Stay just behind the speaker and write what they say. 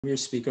Your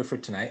speaker for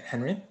tonight,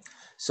 Henry.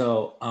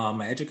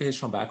 My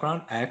educational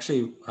background, I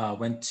actually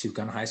went to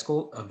Gunn High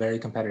School, a very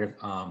competitive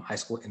high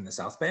school in the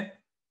South Bay.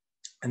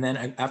 And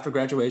then after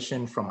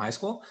graduation from high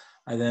school,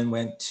 I then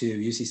went to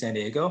UC San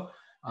Diego,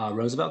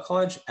 Roosevelt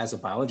College as a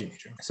biology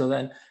major. So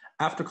then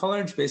after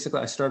college, basically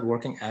I started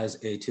working as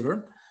a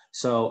tutor.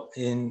 So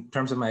in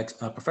terms of my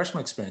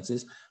professional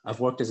experiences, I've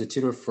worked as a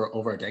tutor for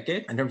over a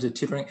decade. In terms of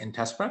tutoring and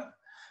test prep,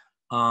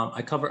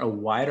 I cover a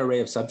wide array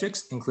of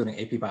subjects, including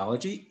AP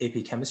Biology,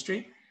 AP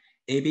Chemistry,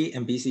 AB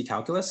and BC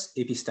Calculus,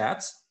 AP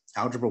Stats,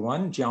 Algebra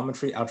 1,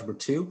 Geometry, Algebra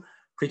 2,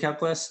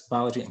 Pre-Calculus,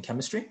 Biology, and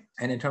Chemistry.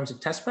 And in terms of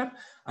test prep,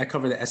 I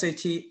cover the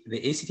SAT,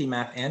 the ACT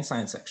Math and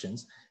Science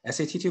sections,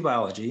 SAT 2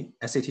 Biology,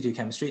 SAT 2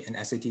 Chemistry, and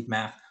SAT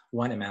Math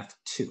 1 and Math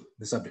 2,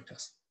 the subject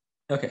test.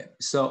 Okay,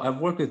 so I've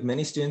worked with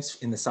many students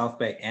in the South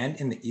Bay and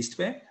in the East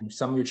Bay.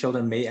 Some of your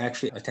children may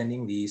actually be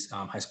attending these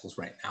high schools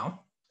right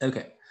now.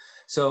 Okay,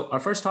 so our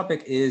first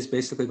topic is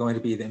basically going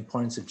to be the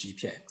importance of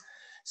GPA.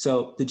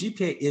 So the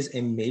GPA is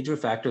a major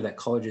factor that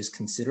colleges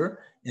consider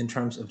in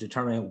terms of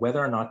determining whether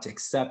or not to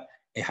accept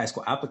a high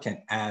school applicant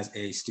as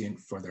a student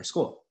for their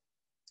school.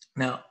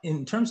 Now,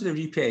 in terms of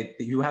the GPA,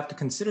 you have to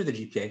consider the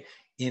GPA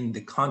in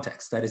the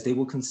context. That is, they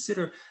will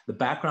consider the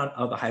background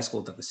of the high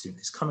school that the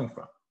student is coming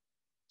from.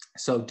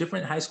 So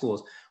different high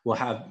schools will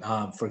have,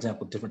 for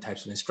example, different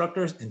types of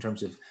instructors in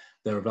terms of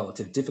their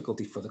relative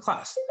difficulty for the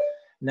class.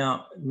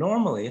 Now,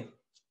 normally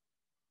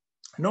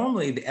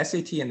the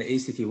SAT and the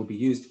ACT will be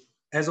used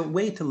as a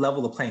way to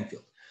level the playing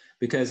field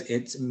because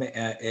it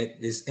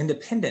is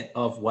independent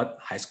of what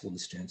high school the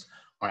students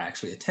are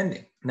actually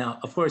attending. Now,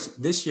 of course,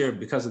 this year,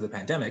 because of the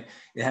pandemic,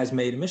 it has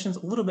made admissions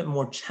a little bit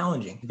more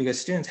challenging because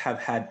students have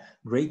had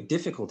great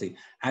difficulty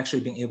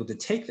actually being able to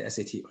take the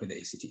SAT or the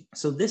ACT.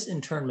 So this in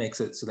turn makes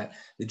it so that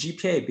the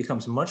GPA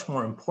becomes much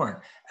more important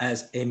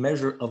as a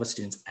measure of a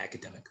student's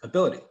academic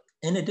ability.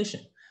 In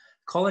addition,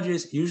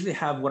 colleges usually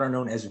have what are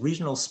known as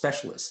regional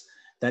specialists.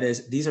 That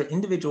is, these are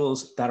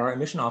individuals that are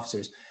admission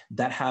officers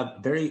that have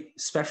very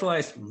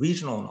specialized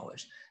regional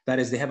knowledge. That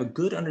is, they have a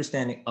good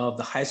understanding of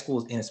the high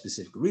schools in a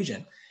specific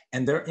region,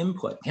 and their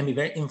input can be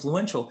very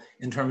influential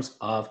in terms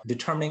of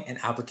determining an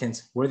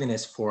applicant's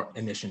worthiness for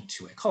admission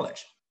to a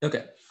college.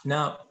 Okay,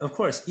 now, of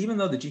course, even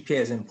though the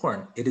GPA is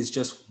important, it is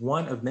just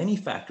one of many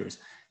factors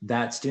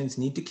that students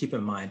need to keep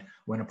in mind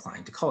when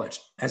applying to college.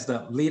 As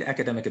the lead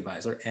academic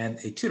advisor and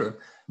a tutor,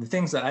 the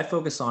things that I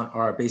focus on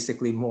are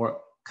basically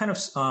more kind of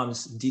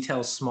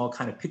detailed, small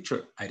kind of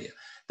picture idea.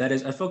 That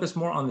is, I focus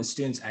more on the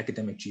student's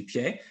academic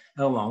GPA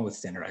along with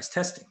standardized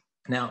testing.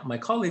 Now, my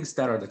colleagues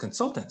that are the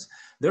consultants,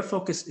 their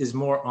focus is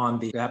more on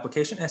the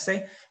application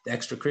essay, the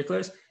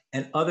extracurriculars,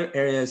 and other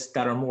areas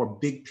that are more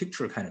big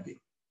picture kind of view.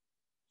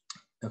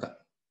 Okay.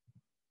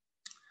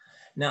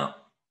 Now,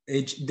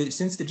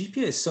 since the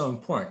GPA is so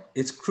important,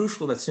 it's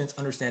crucial that students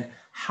understand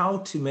how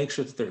to make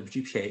sure that their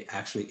GPA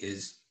actually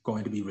is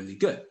going to be really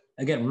good.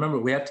 Again, remember,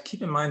 we have to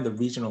keep in mind the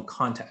regional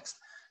context.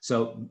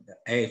 So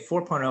a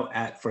 4.0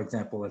 at, for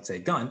example, let's say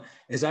Gunn,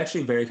 is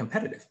actually very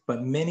competitive,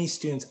 but many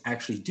students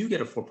actually do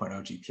get a 4.0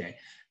 GPA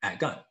at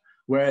Gunn.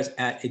 Whereas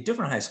at a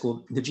different high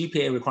school, the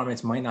GPA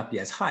requirements might not be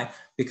as high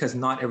because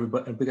not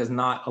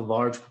a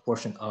large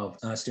proportion of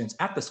students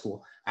at the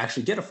school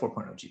actually get a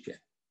 4.0 GPA.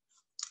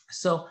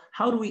 So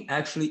how do we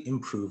actually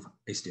improve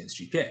a student's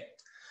GPA?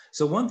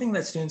 So one thing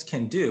that students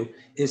can do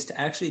is to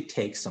actually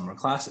take summer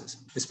classes,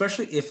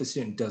 especially if a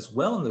student does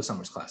well in those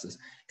summer classes.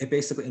 It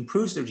basically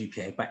improves their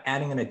GPA by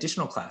adding an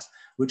additional class,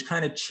 which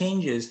kind of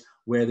changes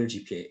where their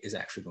GPA is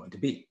actually going to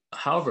be.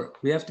 However,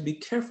 we have to be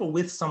careful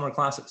with summer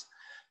classes.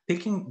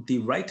 Picking the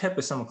right type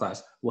of summer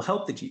class will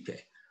help the GPA.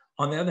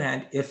 On the other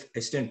hand, if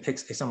a student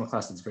picks a summer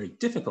class that's very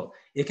difficult,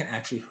 it can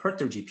actually hurt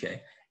their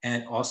GPA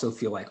and also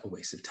feel like a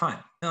waste of time.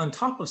 Now, on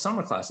top of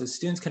summer classes,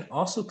 students can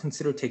also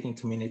consider taking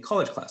community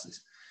college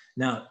classes.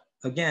 Now,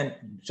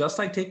 again, just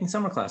like taking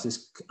summer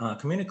classes,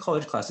 community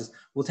college classes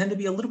will tend to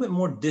be a little bit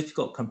more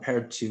difficult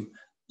compared to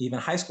even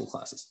high school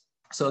classes.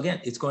 So again,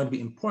 it's going to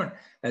be important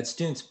that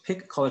students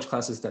pick college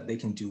classes that they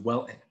can do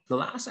well in. The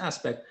last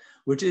aspect,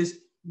 which is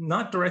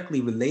not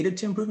directly related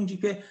to improving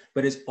GPA,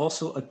 but is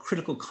also a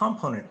critical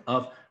component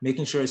of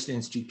making sure a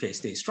student's GPA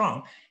stays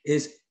strong,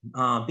 is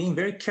being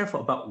very careful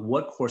about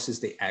what courses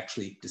they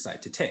actually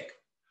decide to take.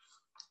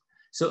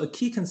 So a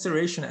key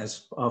consideration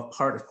as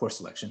part of course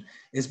selection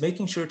is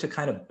making sure to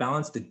kind of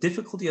balance the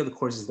difficulty of the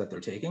courses that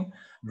they're taking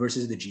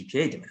versus the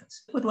GPA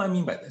demands. What do I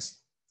mean by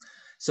this?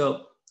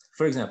 So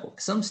for example,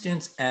 some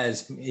students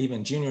as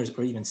even juniors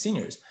or even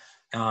seniors,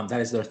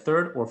 that is their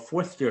third or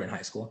fourth year in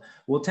high school,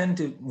 will tend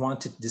to want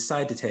to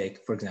decide to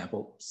take, for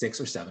example, 6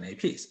 or 7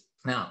 APs.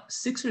 Now,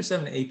 6 or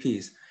 7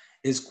 APs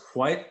is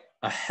quite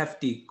a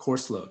hefty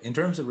course load. In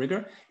terms of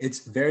rigor, it's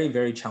very,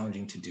 very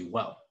challenging to do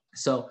well.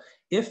 So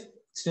if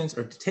students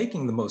are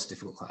taking the most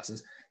difficult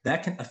classes,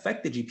 that can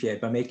affect the GPA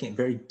by making it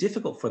very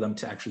difficult for them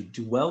to actually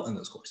do well in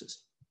those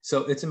courses.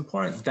 So it's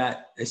important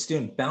that a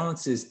student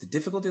balances the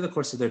difficulty of the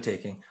courses they're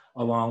taking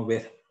along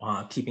with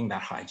keeping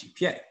that high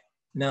GPA.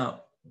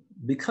 Now,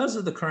 Because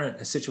of the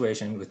current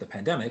situation with the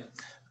pandemic,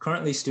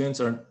 currently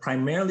students are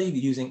primarily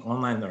using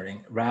online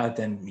learning rather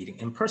than meeting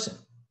in person.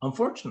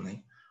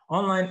 Unfortunately,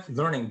 online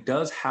learning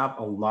does have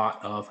a lot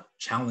of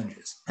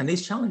challenges, and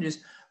these challenges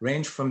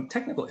range from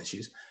technical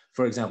issues.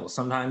 For example,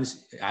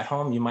 sometimes at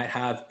home you might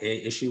have an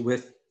issue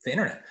with the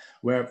internet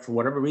where for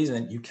whatever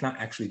reason you cannot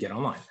actually get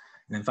online.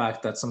 And in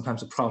fact, that's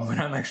sometimes a problem when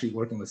I'm actually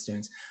working with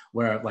students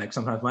where like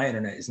sometimes my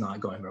internet is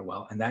not going very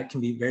well, and that can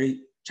be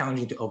very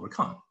challenging to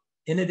overcome.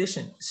 In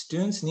addition,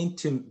 students need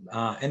to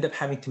end up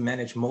having to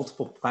manage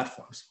multiple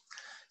platforms.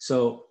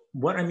 So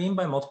what I mean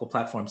by multiple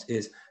platforms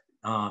is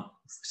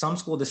some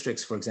school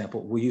districts, for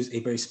example, will use a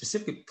very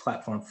specific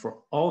platform for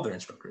all their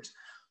instructors,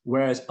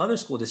 whereas other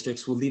school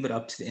districts will leave it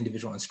up to the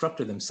individual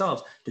instructor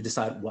themselves to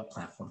decide what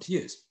platform to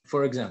use.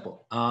 For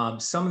example,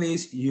 some of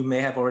these you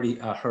may have already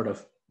heard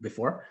of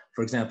before.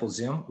 For example,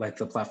 Zoom, like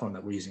the platform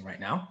that we're using right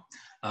now,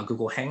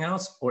 Google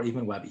Hangouts, or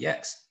even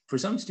WebEx. For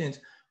some students,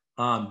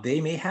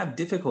 they may have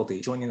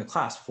difficulty joining the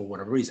class for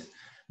whatever reason.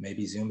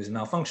 Maybe Zoom is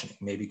malfunctioning.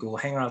 Maybe Google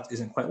Hangouts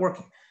isn't quite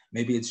working.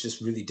 Maybe it's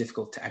just really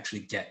difficult to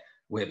actually get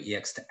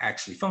WebEx to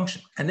actually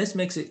function. And this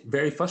makes it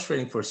very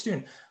frustrating for a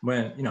student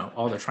when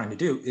all they're trying to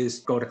do is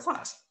go to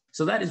class.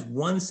 So that is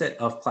one set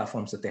of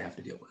platforms that they have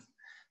to deal with.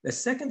 The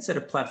second set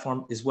of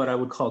platform is what I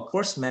would call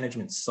course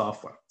management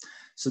software.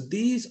 So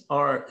these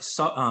are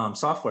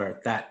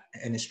software that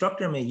an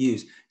instructor may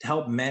use to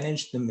help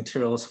manage the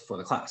materials for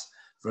the class.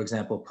 For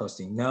example,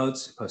 posting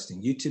notes,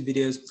 posting YouTube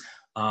videos,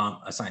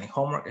 assigning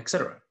homework,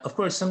 etc. Of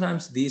course,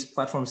 sometimes these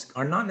platforms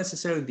are not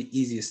necessarily the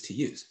easiest to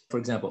use. For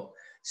example,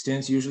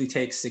 students usually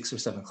take 6 or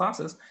 7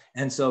 classes,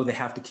 and so they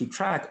have to keep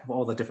track of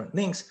all the different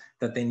links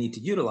that they need to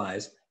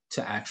utilize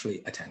to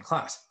actually attend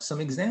class. Some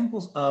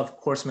examples of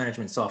course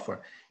management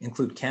software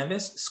include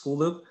Canvas,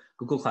 Schooloop,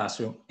 Google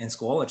Classroom, and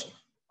Schoology.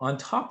 On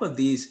top of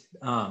these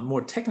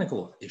more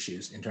technical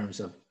issues in terms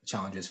of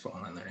challenges for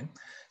online learning,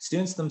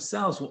 students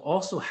themselves will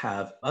also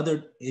have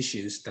other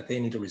issues that they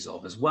need to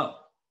resolve as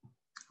well.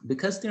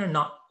 Because they're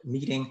not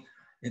meeting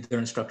their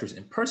instructors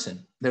in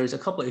person, there's a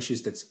couple of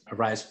issues that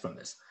arise from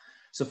this.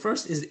 So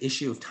first is the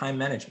issue of time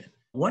management.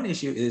 One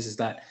issue is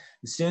that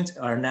the students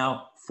are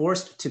now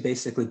forced to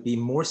basically be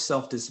more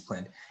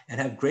self-disciplined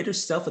and have greater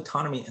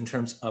self-autonomy in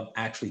terms of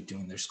actually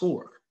doing their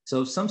schoolwork.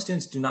 So some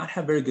students do not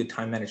have very good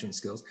time management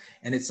skills,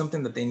 and it's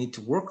something that they need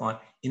to work on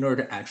in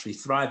order to actually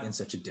thrive in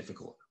such a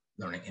difficult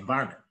learning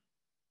environment.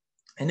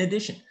 In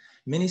addition,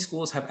 many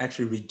schools have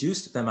actually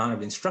reduced the amount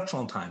of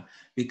instructional time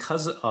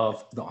because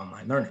of the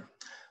online learning.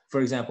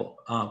 For example,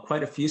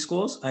 quite a few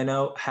schools I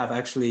know have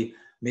actually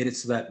made it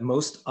so that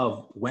most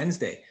of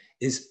Wednesday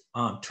is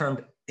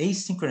termed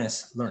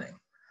asynchronous learning.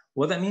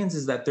 What that means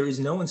is that there is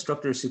no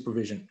instructor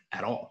supervision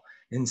at all.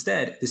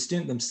 Instead, the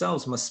student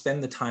themselves must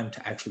spend the time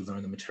to actually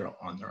learn the material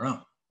on their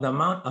own. The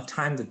amount of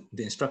time that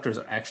the instructors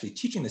are actually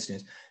teaching the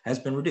students has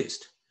been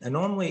reduced. And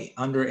normally,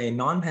 under a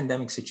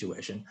non-pandemic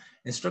situation,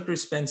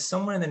 instructors spend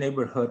somewhere in the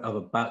neighborhood of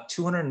about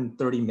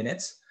 230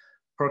 minutes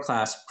per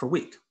class per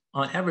week.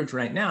 On average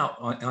right now,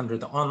 under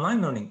the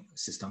online learning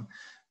system,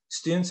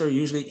 students are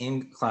usually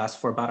in class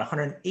for about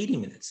 180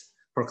 minutes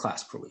per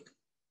class per week.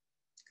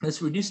 This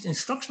reduced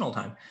instructional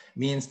time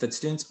means that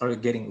students are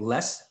getting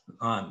less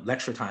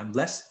lecture time,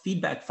 less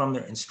feedback from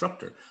their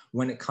instructor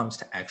when it comes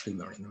to actually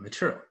learning the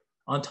material.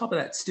 On top of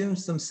that,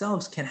 students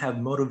themselves can have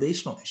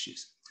motivational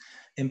issues.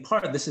 In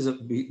part, this is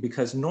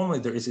because normally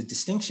there is a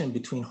distinction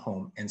between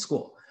home and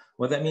school.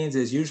 What that means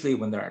is usually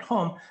when they're at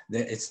home,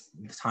 it's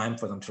time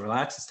for them to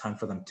relax, it's time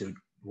for them to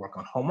work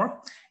on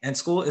homework, and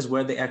school is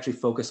where they actually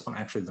focus on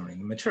actually learning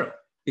the material.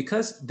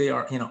 Because they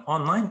are in an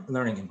online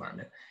learning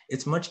environment,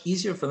 it's much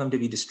easier for them to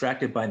be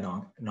distracted by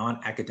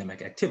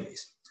non-academic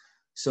activities.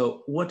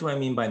 So what do I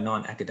mean by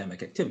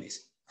non-academic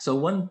activities? So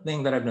one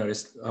thing that I've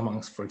noticed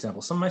amongst, for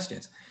example, some of my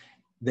students,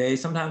 they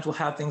sometimes will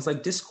have things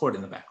like Discord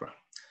in the background.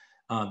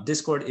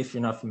 Discord, if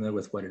you're not familiar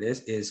with what it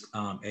is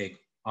a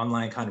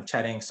online kind of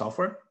chatting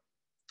software.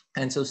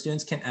 And so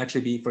students can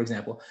actually be, for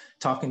example,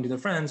 talking to their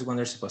friends when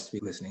they're supposed to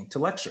be listening to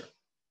lecture.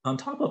 On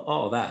top of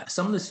all of that,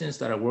 some of the students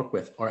that I work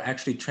with are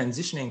actually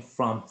transitioning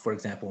from, for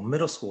example,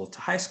 middle school to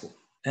high school.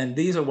 And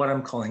these are what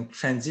I'm calling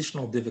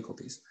transitional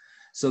difficulties.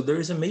 So there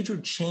is a major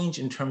change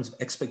in terms of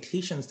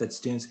expectations that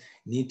students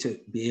need to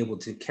be able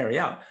to carry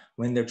out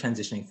when they're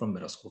transitioning from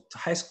middle school to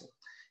high school.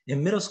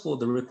 In middle school,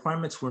 the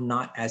requirements were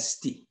not as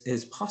steep. It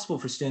is possible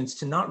for students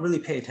to not really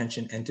pay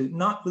attention and to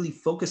not really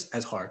focus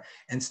as hard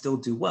and still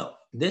do well.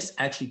 This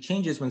actually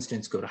changes when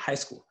students go to high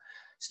school.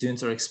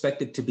 Students are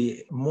expected to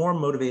be more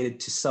motivated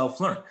to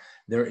self-learn.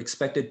 They're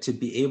expected to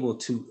be able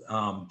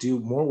to do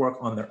more work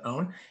on their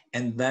own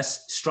and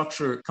less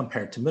structure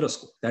compared to middle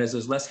school. That is,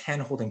 there's less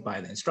hand-holding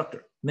by the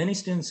instructor. Many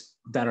students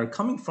that are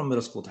coming from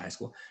middle school to high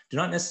school do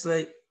not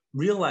necessarily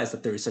realize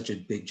that there is such a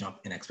big jump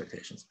in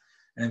expectations.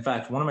 And in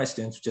fact, one of my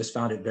students just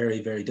found it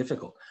very, very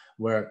difficult,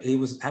 where he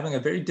was having a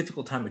very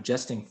difficult time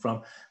adjusting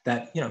from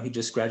that, he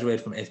just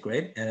graduated from 8th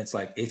grade, and it's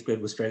like 8th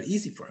grade was fairly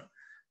easy for him.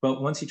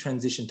 But once he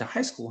transitioned to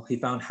high school, he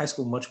found high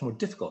school much more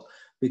difficult,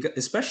 because,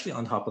 especially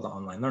on top of the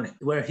online learning,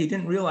 where he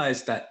didn't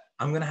realize that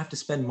I'm going to have to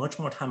spend much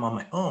more time on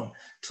my own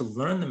to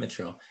learn the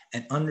material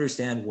and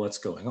understand what's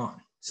going on.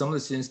 Some of the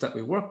students that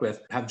we work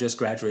with have just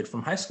graduated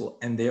from high school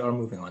and they are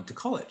moving on to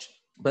college.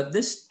 But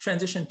this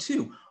transition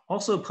too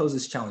also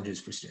poses challenges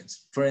for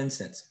students. For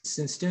instance,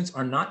 since students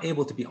are not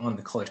able to be on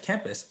the college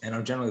campus and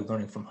are generally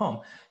learning from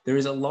home, there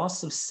is a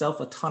loss of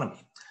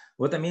self-autonomy.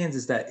 What that means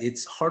is that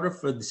it's harder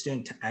for the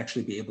student to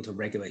actually be able to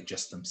regulate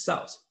just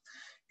themselves.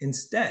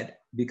 Instead,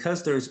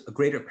 because there's a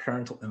greater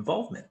parental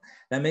involvement,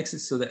 that makes it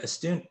so that a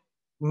student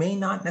may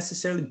not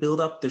necessarily build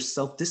up their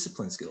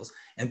self-discipline skills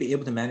and be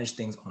able to manage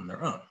things on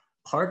their own.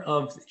 Part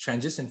of the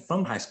transition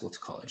from high school to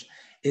college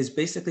is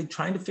basically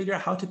trying to figure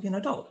out how to be an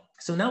adult.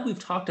 So now we've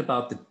talked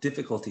about the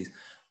difficulties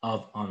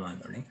of online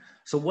learning.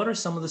 So what are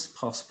some of the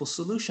possible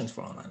solutions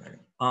for online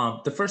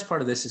learning? The first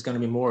part of this is going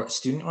to be more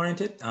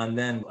student-oriented, and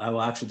then I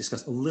will actually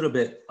discuss a little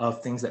bit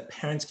of things that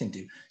parents can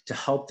do to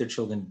help their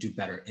children do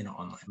better in an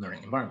online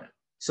learning environment.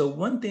 So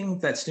one thing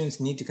that students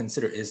need to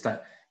consider is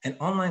that an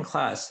online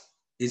class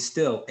is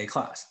still a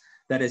class.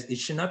 That is, it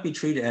should not be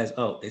treated as,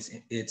 oh,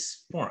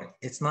 it's boring,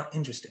 it's not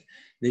interesting.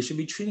 They should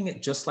be treating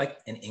it just like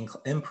an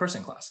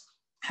in-person class.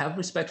 Have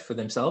respect for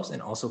themselves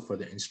and also for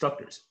their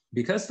instructors.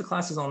 Because the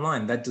class is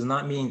online, that does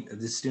not mean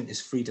the student is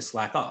free to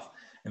slack off.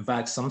 In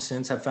fact, some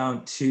students have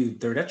found to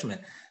their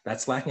detriment that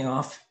slacking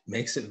off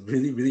makes it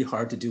really, really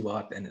hard to do well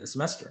at the end of the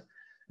semester.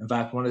 In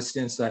fact, one of the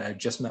students that I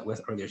just met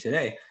with earlier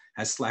today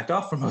has slacked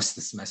off for most of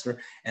the semester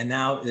and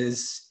now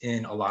is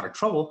in a lot of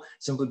trouble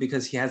simply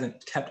because he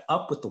hasn't kept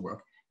up with the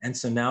work. And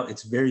so now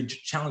it's very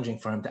challenging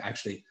for him to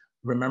actually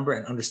remember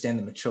and understand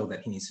the material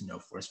that he needs to know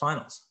for his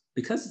finals.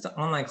 Because it's an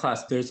online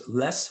class, there's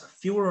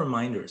fewer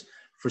reminders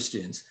for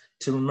students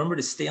to remember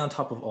to stay on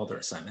top of all their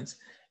assignments.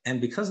 And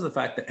because of the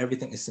fact that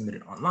everything is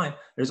submitted online,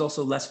 there's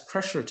also less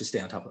pressure to stay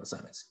on top of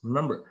assignments.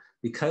 Remember,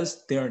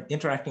 because they're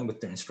interacting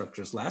with their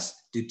instructors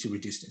less due to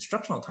reduced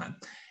instructional time,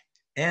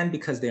 and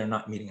because they are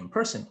not meeting in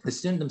person, the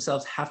student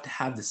themselves have to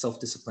have the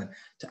self-discipline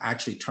to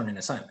actually turn in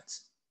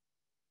assignments.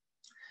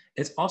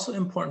 It's also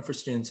important for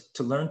students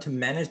to learn to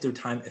manage their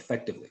time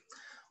effectively.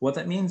 What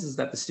that means is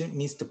that the student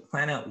needs to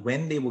plan out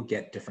when they will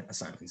get different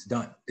assignments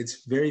done.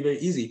 It's very, very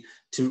easy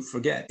to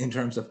forget in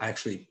terms of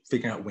actually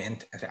figuring out when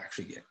to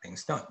actually get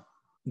things done.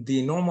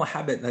 The normal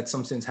habit that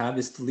some students have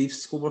is to leave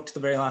schoolwork to the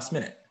very last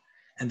minute.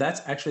 And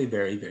that's actually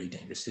very, very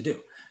dangerous to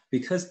do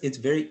because it's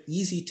very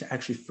easy to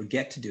actually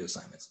forget to do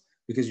assignments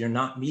because you're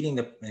not meeting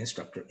the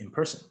instructor in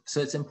person.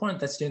 So it's important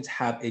that students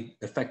have an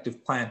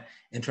effective plan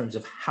in terms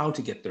of how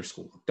to get their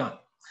schoolwork done.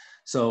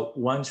 So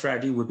one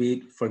strategy would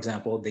be, for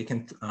example, they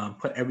can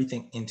put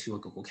everything into a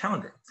Google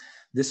Calendar.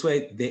 This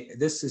way,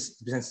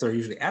 since they're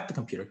usually at the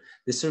computer,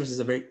 this serves as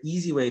a very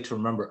easy way to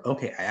remember,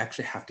 okay, I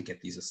actually have to get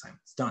these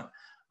assignments done.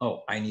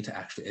 Oh, I need to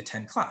actually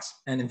attend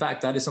class. And in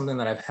fact, that is something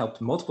that I've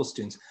helped multiple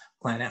students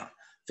plan out,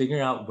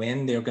 figuring out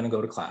when they're going to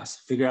go to class,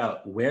 figure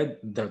out where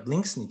their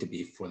links need to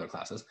be for their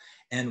classes,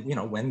 and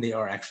when they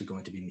are actually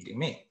going to be meeting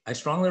me. I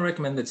strongly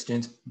recommend that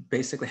students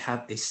basically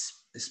have a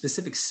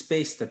specific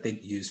space that they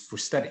use for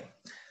studying.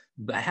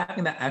 By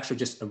having that actually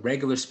just a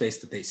regular space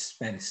that they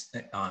spend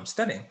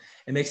studying,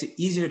 it makes it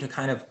easier to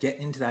kind of get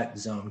into that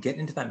zone, get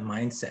into that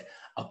mindset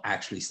of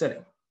actually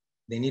studying.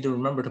 They need to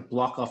remember to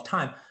block off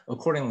time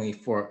accordingly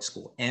for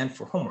school and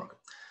for homework.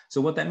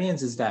 So what that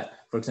means is that,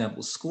 for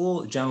example,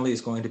 school generally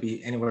is going to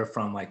be anywhere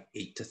from like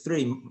 8 to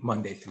 3,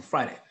 Monday through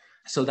Friday.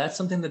 So that's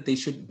something that they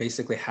should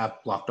basically have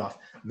blocked off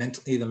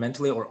either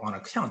mentally or on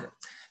a calendar.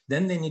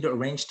 Then they need to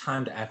arrange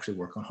time to actually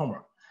work on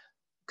homework.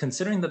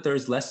 Considering that there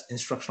is less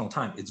instructional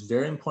time, it's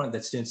very important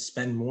that students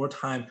spend more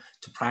time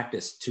to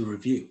practice, to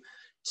review,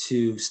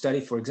 to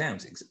study for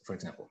exams, for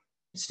example.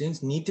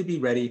 Students need to be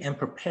ready and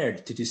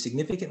prepared to do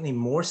significantly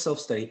more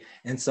self-study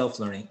and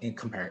self-learning in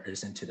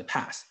comparison to the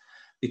past.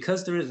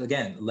 Because there is,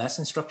 again, less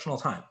instructional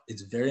time,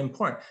 it's very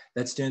important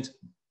that students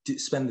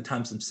spend the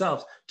time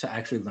themselves to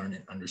actually learn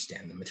and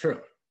understand the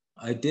material.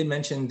 I did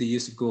mention the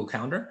use of Google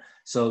Calendar.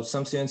 So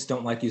some students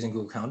don't like using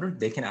Google Calendar.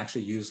 They can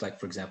actually use, like,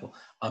 for example,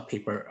 a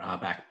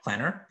paperback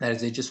planner. That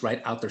is, they just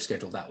write out their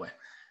schedule that way.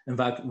 In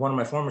fact, one of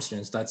my former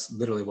students, that's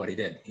literally what he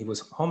did. He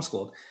was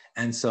homeschooled.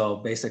 And so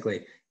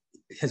basically,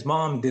 his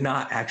mom did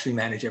not actually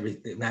manage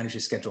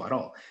his schedule at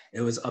all.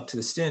 It was up to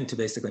the student to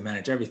basically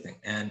manage everything.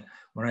 And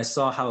when I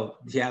saw how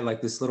he had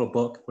like this little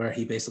book where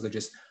he basically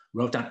just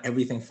wrote down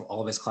everything for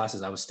all of his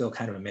classes, I was still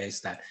kind of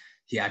amazed that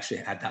he actually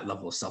had that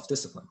level of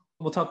self-discipline.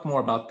 We'll talk more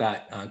about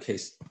that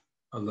case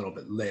a little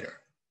bit later.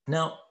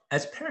 Now,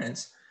 as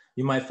parents,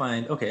 you might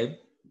find, okay,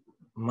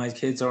 my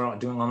kids are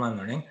doing online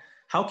learning.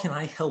 How can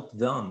I help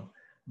them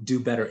do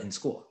better in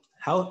school?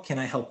 How can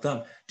I help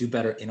them do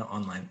better in an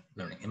online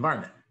learning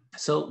environment?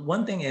 So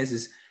one thing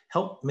is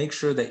help make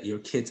sure that your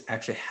kids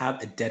actually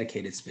have a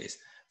dedicated space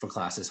for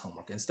classes,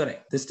 homework, and studying.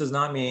 This does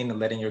not mean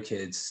letting your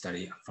kids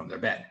study from their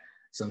bed.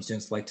 Some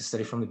students like to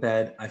study from the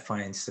bed. I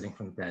find studying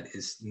from the bed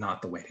is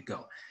not the way to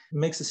go. It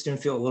makes the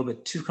student feel a little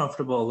bit too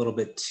comfortable, a little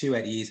bit too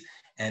at ease,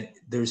 and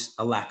there's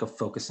a lack of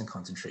focus and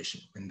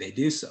concentration when they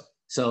do so.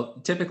 So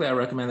typically I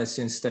recommend that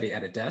students study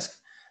at a desk,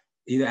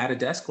 either at a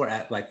desk or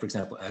at, like, for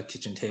example, a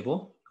kitchen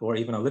table or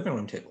even a living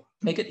room table.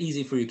 Make it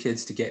easy for your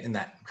kids to get in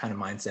that kind of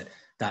mindset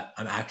that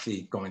I'm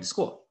actually going to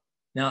school.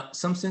 Now,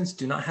 some students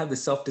do not have the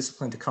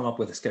self-discipline to come up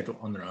with a schedule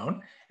on their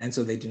own, and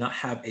so they do not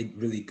have a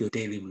really good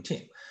daily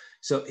routine.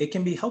 So it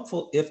can be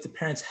helpful if the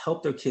parents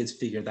help their kids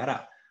figure that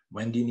out.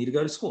 When do you need to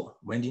go to school?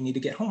 When do you need to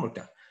get homework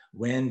done?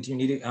 When do you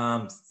need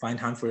to find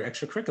time for your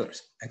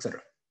extracurriculars,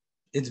 etc.?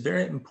 It's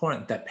very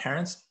important that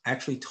parents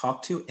actually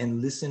talk to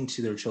and listen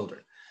to their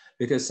children,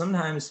 because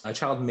sometimes a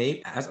child may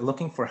be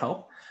looking for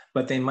help,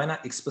 but they might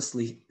not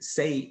explicitly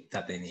say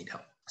that they need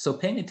help. So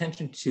paying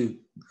attention to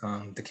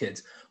the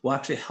kids will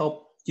actually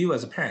help you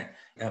as a parent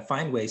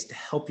find ways to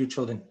help your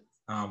children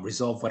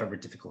resolve whatever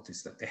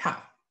difficulties that they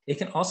have. It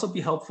can also be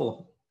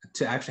helpful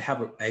to actually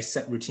have a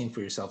set routine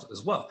for yourselves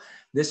as well.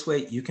 This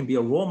way you can be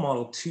a role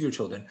model to your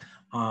children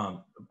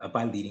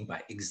by leading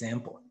by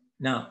example.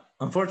 Now,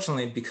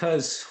 unfortunately,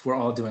 because we're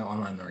all doing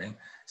online learning,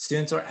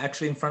 students are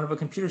actually in front of a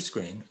computer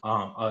screen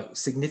a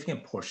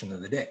significant portion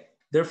of the day.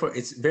 Therefore,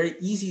 it's very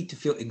easy to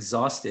feel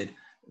exhausted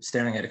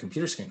staring at a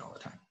computer screen all the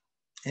time.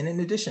 And in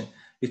addition,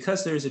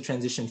 because there is a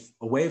transition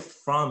away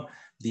from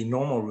the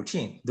normal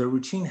routine, their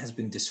routine has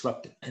been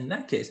disrupted. In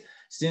that case,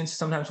 students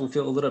sometimes will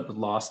feel a little bit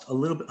lost, a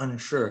little bit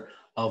unsure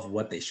of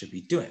what they should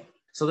be doing.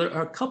 So there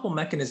are a couple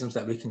mechanisms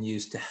that we can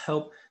use to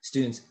help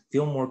students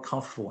feel more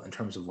comfortable in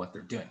terms of what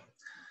they're doing.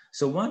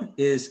 So one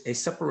is a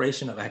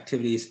separation of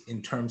activities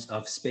in terms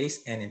of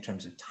space and in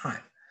terms of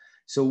time.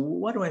 So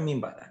what do I mean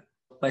by that?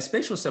 By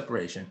spatial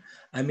separation,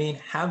 I mean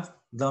have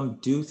them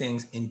do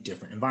things in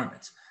different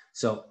environments.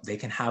 So they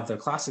can have their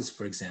classes,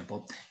 for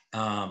example,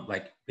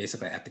 like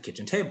basically at the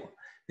kitchen table.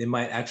 They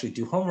might actually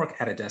do homework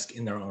at a desk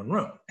in their own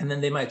room. And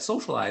then they might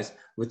socialize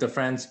with their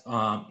friends,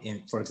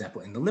 for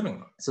example, in the living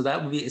room. So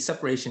that would be a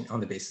separation on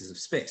the basis of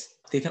space.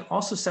 They can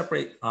also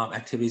separate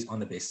activities on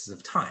the basis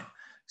of time.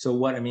 So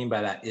what I mean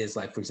by that is,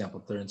 like, for example,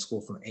 if they're in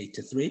school from 8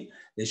 to 3,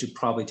 they should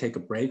probably take a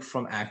break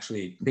from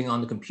actually being on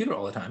the computer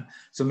all the time.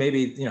 So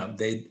maybe,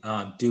 they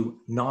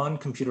do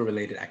non-computer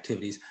related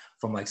activities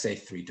from, like, say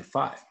 3 to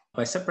 5.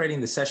 By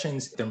separating the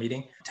sessions they're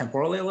meeting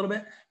temporally a little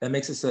bit, that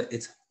makes it so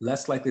it's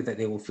less likely that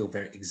they will feel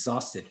very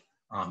exhausted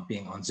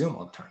being on Zoom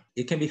all the time.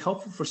 It can be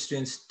helpful for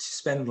students to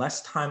spend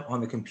less time on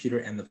the computer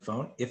and the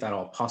phone, if at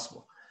all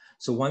possible.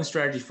 So one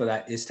strategy for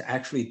that is to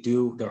actually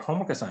do their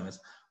homework assignments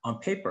on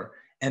paper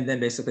and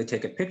then basically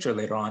take a picture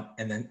later on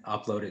and then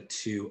upload it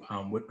to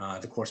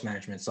the course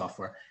management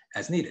software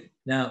as needed.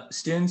 Now,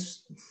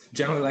 students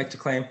generally like to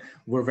claim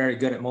we're very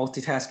good at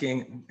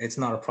multitasking. It's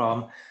not a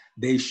problem.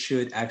 They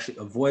should actually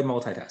avoid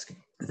multitasking.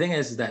 The thing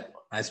is that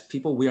as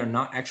people, we are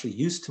not actually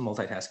used to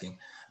multitasking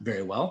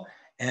very well.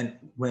 And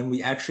when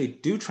we actually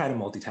do try to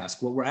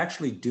multitask, what we're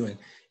actually doing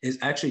is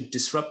actually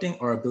disrupting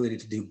our ability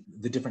to do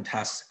the different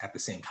tasks at the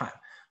same time.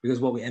 Because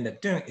what we end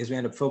up doing is we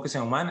end up focusing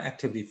on one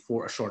activity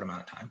for a short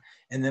amount of time,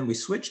 and then we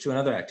switch to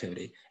another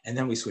activity, and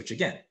then we switch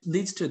again. It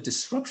leads to a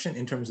disruption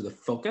in terms of the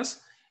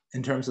focus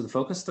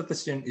that the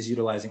student is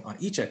utilizing on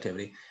each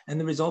activity, and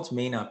the results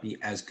may not be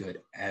as good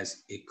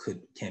as it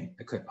could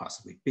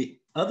possibly be.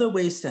 Other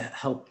ways to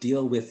help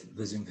deal with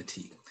the Zoom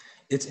fatigue.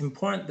 It's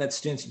important that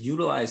students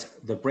utilize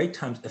the break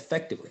times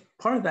effectively.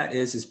 Part of that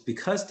is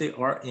because they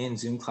are in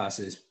Zoom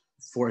classes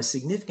for a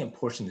significant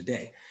portion of the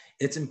day,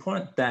 it's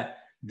important that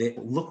they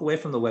look away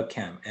from the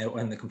webcam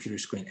and the computer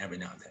screen every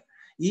now and then,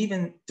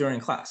 even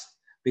during class,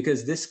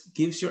 because this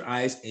gives your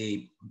eyes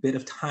a bit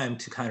of time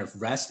to kind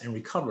of rest and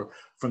recover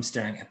from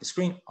staring at the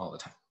screen all the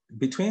time.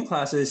 Between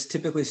classes,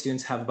 typically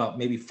students have about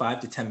maybe 5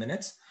 to 10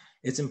 minutes.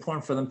 It's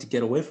important for them to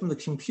get away from the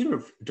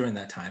computer during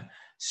that time,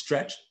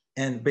 stretch,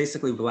 and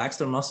basically relax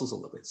their muscles a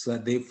little bit so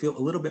that they feel a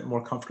little bit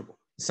more comfortable.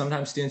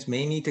 Sometimes students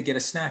may need to get a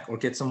snack or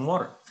get some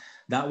water.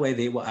 That way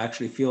they will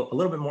actually feel a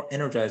little bit more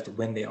energized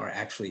when they are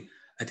actually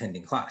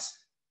attending class.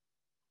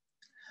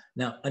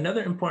 Now,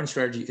 another important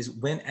strategy is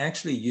when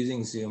actually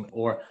using Zoom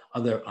or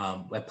other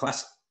web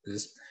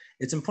classes,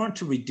 it's important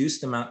to reduce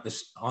the amount of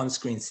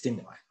on-screen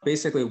stimuli.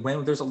 Basically,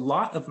 when there's a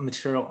lot of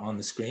material on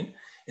the screen,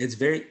 it's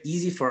very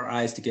easy for our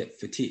eyes to get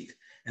fatigued.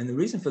 And the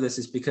reason for this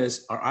is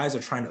because our eyes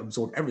are trying to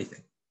absorb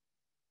everything.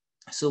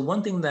 So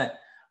one thing that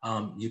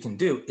you can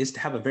do is to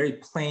have a very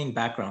plain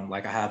background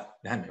like I have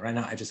behind me. Right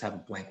now, I just have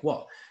a blank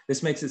wall.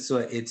 This makes it so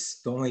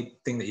it's the only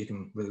thing that you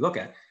can really look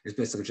at is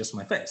basically just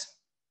my face.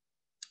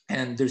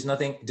 And there's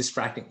nothing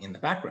distracting in the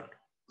background.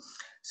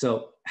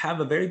 So have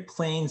a very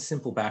plain,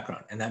 simple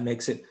background, and that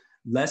makes it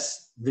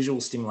less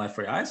visual stimuli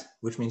for your eyes,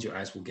 which means your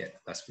eyes will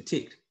get less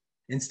fatigued.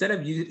 Instead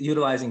of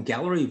utilizing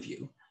gallery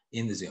view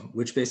in the Zoom,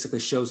 which basically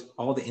shows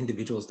all the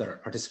individuals that are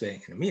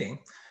participating in a meeting.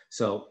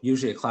 So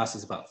usually a class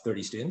is about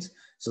 30 students.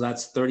 So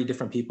that's 30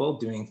 different people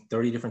doing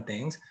 30 different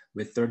things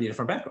with 30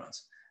 different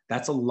backgrounds.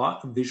 That's a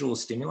lot of visual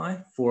stimuli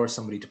for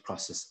somebody to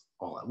process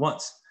all at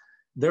once.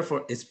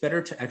 Therefore, it's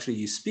better to actually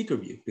use speaker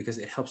view because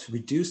it helps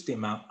reduce the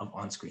amount of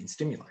on-screen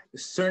stimuli.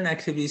 Certain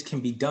activities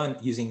can be done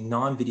using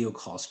non-video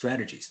call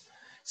strategies.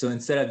 So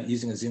instead of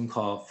using a Zoom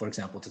call, for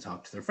example, to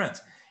talk to their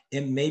friends,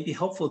 it may be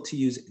helpful to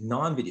use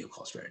non-video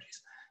call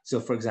strategies. So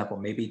for example,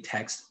 maybe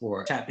text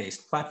or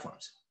chat-based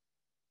platforms.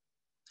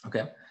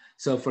 Okay,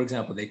 So for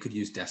example, they could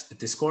use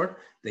Discord,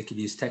 they could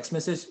use text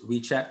message,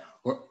 WeChat,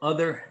 or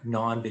other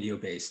non-video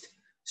based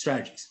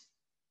strategies.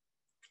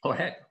 Or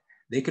heck,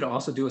 they could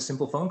also do a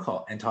simple phone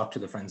call and talk to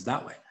their friends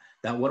that way.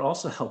 That would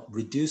also help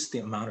reduce the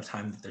amount of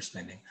time that they're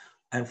spending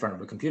in front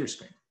of a computer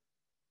screen.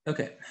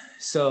 Okay,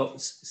 so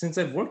since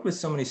I've worked with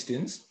so many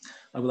students,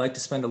 I would like to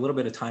spend a little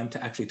bit of time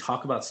to actually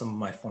talk about some of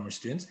my former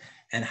students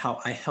and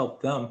how I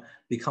help them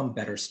become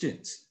better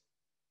students.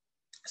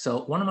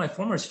 So one of my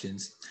former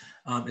students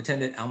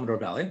attended Almador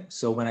Valley.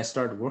 So when I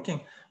started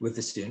working with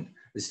the student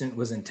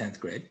was in 10th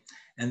grade,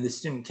 and the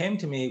student came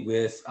to me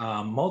with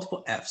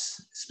multiple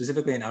Fs,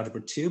 specifically in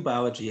Algebra 2,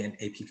 Biology, and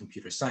AP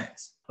Computer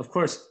Science. Of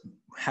course,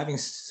 having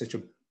such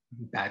a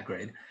bad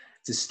grade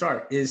to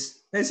start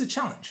is a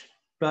challenge,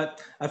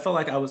 but I felt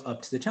like I was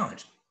up to the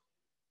challenge.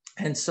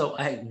 And so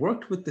I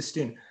worked with the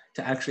student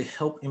to actually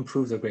help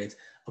improve their grades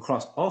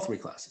across all 3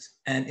 classes.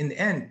 And in the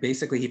end,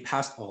 basically he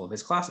passed all of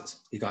his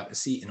classes. He got a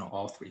C in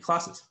all 3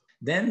 classes.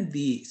 Then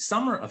the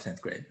summer of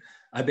 10th grade,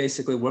 I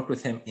basically worked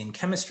with him in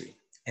chemistry,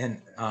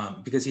 and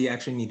because he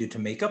actually needed to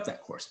make up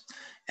that course.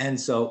 And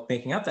so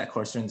making up that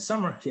course during the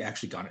summer, he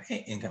actually got an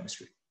A in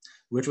chemistry,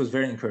 which was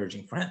very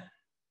encouraging for him.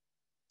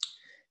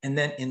 And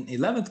then in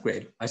 11th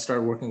grade, I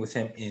started working with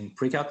him in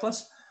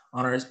pre-calculus,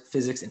 honors,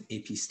 physics, and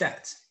AP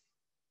stats.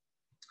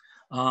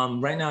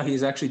 Right now,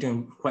 he's actually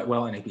doing quite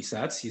well in AP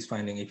stats. He's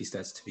finding AP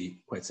stats to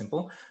be quite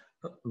simple,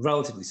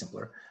 relatively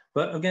simpler.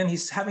 But again,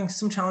 he's having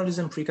some challenges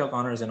in pre-calc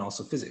honors and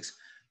also physics.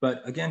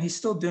 But again, he's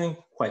still doing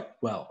quite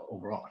well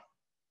overall.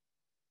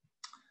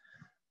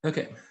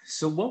 Okay,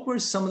 so what were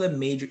some of the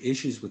major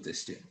issues with this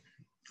student?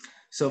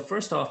 So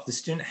first off, the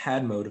student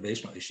had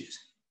motivational issues.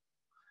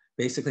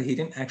 Basically, he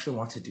didn't actually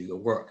want to do the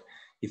work.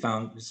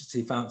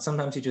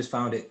 Sometimes he just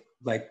found it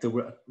like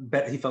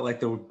he felt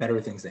like there were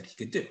better things that he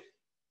could do.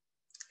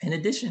 In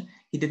addition,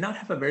 he did not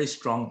have a very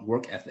strong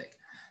work ethic.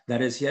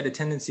 That is, he had a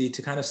tendency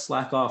to kind of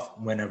slack off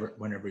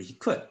whenever he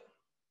could.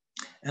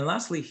 And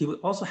lastly, he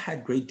also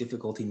had great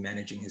difficulty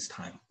managing his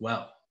time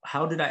well.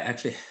 How did I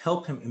actually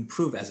help him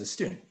improve as a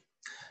student?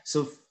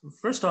 So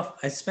first off,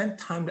 I spent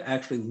time to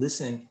actually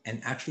listen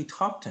and actually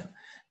talk to him.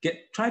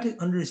 Try to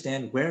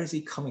understand, where is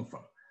he coming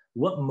from?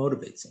 What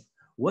motivates him?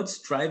 What's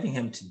driving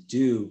him to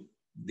do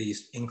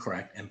these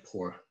incorrect and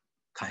poor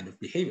kind of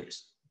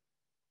behaviors?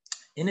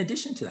 In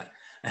addition to that,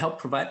 I helped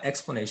provide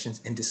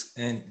explanations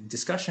and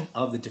discussion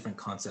of the different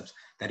concepts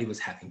that he was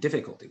having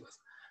difficulty with.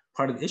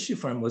 Part of the issue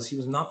for him was he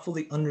was not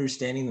fully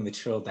understanding the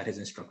material that his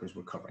instructors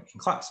were covering in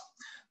class,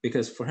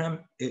 because for him,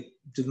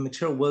 the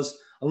material was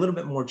a little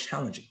bit more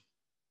challenging.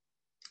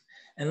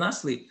 And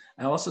lastly,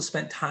 I also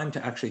spent time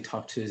to actually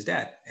talk to his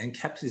dad and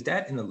kept his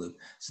dad in the loop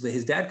so that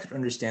his dad could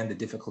understand the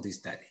difficulties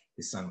that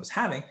his son was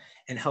having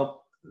and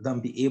help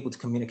them be able to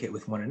communicate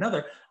with one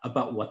another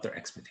about what their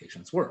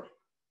expectations were.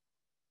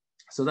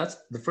 So that's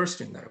the first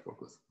student that I've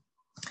worked with.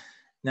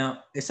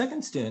 Now, a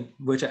second student,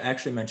 which I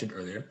actually mentioned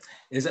earlier,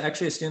 is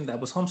actually a student that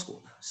was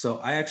homeschooled. So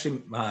I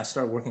actually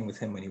started working with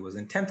him when he was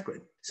in 10th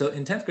grade. So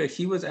in 10th grade,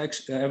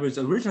 I was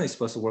originally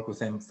supposed to work with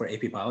him for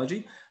AP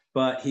Biology,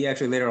 but he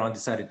actually later on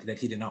decided that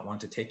he did not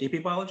want to take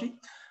AP Biology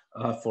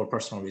for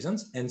personal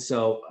reasons. And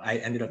so I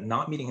ended up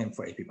not meeting him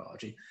for AP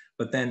Biology,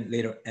 but then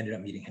later ended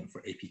up meeting him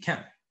for AP Chem.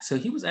 So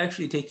he was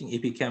actually taking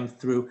AP Chem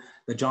through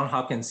the Johns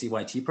Hopkins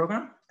CYT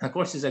program. And of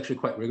course, he's actually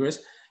quite rigorous,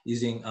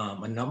 using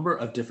a number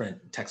of different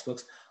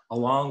textbooks,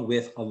 along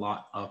with a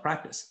lot of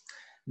practice.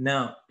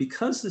 Now,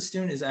 because the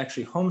student is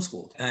actually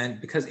homeschooled, and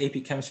because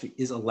AP Chemistry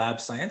is a lab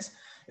science,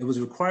 it was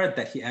required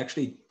that he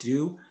actually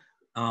do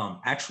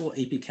actual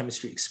AP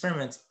Chemistry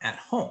experiments at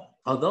home.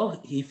 Although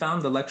he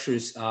found the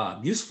lectures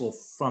useful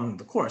from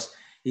the course,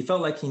 he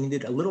felt like he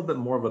needed a little bit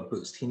more of a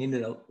boost. He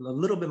needed a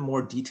little bit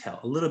more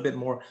detail, a little bit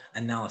more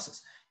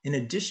analysis. In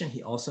addition,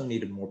 he also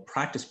needed more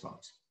practice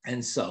problems.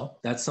 And so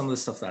that's some of the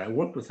stuff that I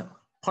worked with him on.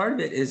 Part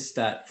of it is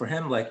that for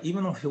him, like,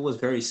 even though he was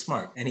very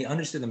smart and he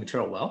understood the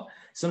material well,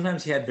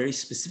 sometimes he had very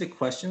specific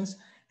questions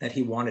that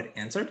he wanted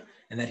answered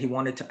and that he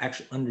wanted to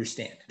actually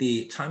understand.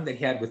 The time that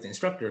he had with the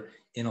instructor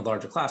in a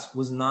larger class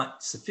was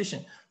not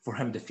sufficient for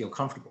him to feel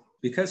comfortable.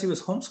 Because he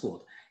was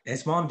homeschooled,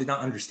 his mom did not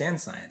understand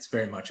science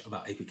very much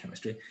about AP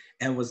Chemistry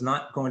and was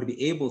not going to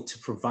be able to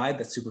provide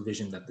that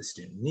supervision that the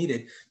student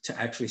needed to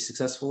actually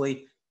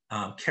successfully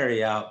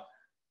carry out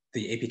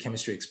the AP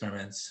Chemistry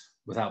experiments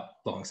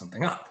without blowing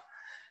something up.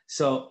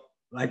 So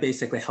I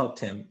basically helped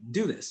him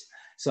do this.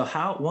 So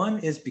one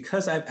is,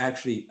 because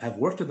I've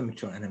worked with the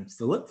material and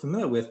I'm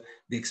familiar with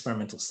the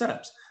experimental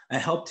setups, I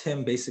helped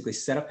him basically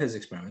set up his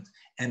experiments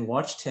and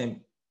watched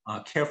him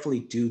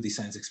carefully do the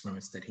science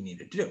experiments that he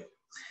needed to do.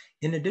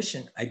 In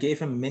addition, I gave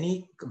him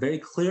many very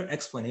clear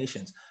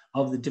explanations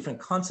of the different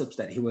concepts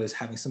that he was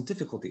having some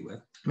difficulty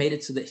with, made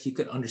it so that he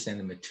could understand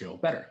the material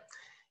better.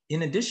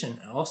 In addition,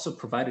 I also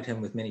provided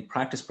him with many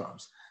practice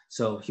problems.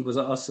 So he was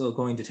also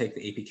going to take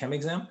the AP Chem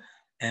exam,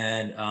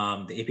 and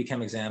the AP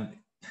Chem exam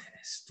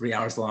is 3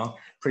 hours long,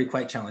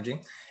 quite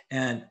challenging.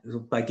 And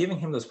by giving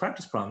him those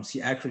practice problems,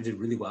 he actually did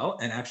really well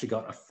and actually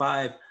got a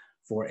 5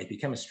 for AP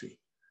Chemistry.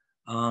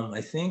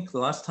 I think the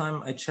last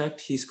time I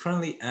checked, he's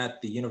currently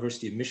at the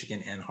University of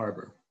Michigan, Ann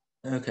Arbor.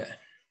 Okay.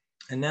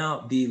 And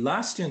now the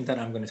last student that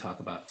I'm going to talk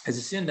about is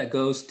a student that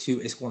goes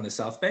to a school in the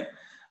South Bay,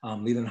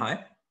 Leland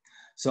High.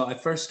 So I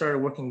first started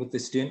working with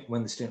this student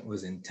when the student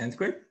was in 10th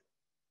grade.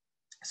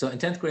 So in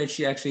 10th grade,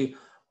 she actually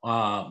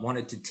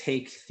wanted to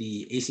take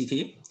the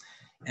ACT.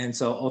 And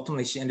so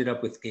ultimately she ended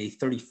up with a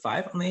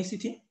 35 on the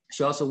ACT.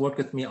 She also worked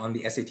with me on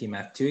the SAT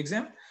Math 2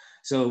 exam.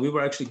 So we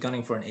were actually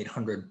gunning for an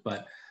 800,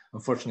 but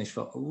unfortunately she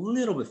fell a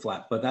little bit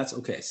flat, but that's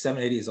okay.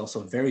 780 is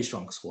also a very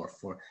strong score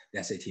for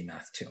the SAT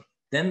Math 2.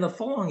 Then the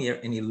following year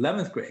in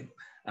 11th grade,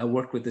 I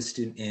worked with the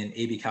student in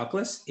AB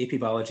Calculus, AP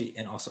Biology,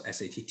 and also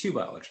SAT 2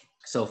 Biology.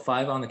 So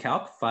 5 on the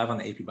Calc, 5 on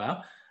the AP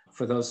Bio.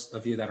 For those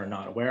of you that are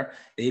not aware,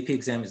 the AP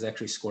exam is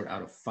actually scored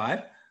out of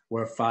 5,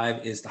 where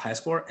 5 is the high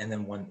score and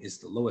then 1 is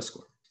the lowest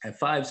score. And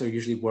 5s are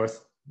usually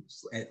worth,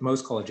 at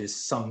most colleges,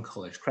 some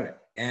college credit.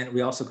 And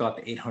we also got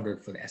the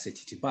 800 for the SAT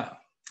 2 Bio.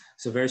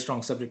 So very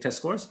strong subject test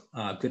scores,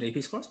 good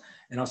AP scores,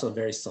 and also a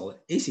very solid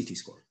ACT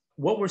score.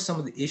 What were some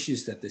of the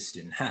issues that this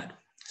student had?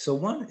 So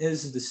one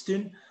is the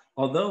student,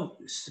 although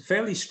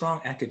fairly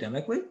strong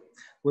academically,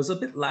 was a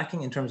bit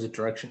lacking in terms of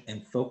direction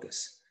and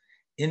focus.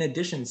 In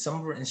addition, some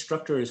of her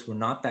instructors were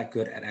not that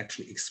good at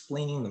actually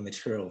explaining the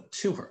material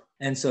to her.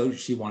 And so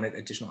she wanted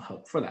additional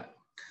help for that.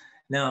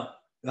 Now,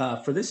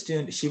 for this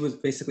student, she was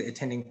basically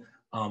attending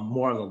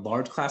more of a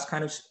large class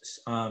kind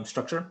of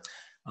structure.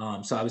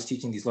 So I was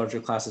teaching these larger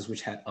classes,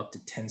 which had up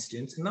to 10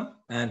 students in them.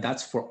 And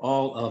that's for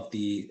all of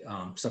the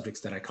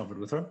subjects that I covered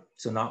with her.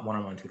 So not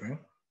one-on-one tutoring.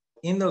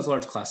 In those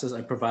large classes,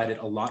 I provided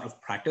a lot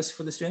of practice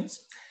for the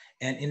students.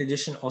 And in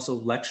addition, also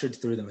lectured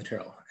through the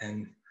material.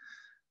 And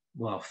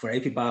well, for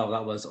AP Bio,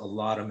 that was a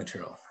lot of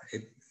material.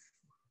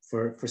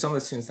 For some of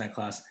the students in that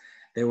class,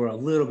 they were a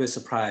little bit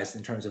surprised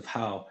in terms of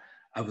how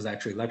I was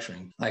actually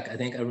lecturing. Like, I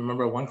think I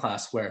remember one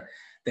class where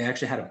they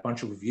actually had a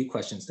bunch of review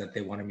questions that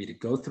they wanted me to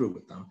go through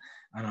with them.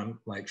 And I'm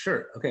like,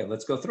 sure, okay,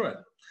 let's go through it.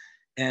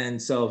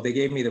 And so they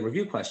gave me the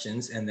review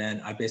questions, and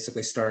then I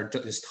basically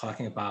started just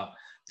talking about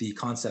the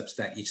concepts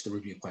that each of the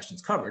review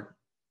questions covered.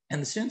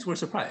 And the students were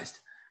surprised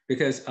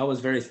because I was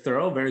very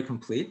thorough, very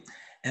complete.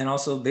 And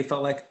also they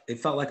felt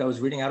like I was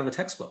reading out of a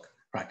textbook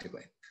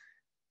practically.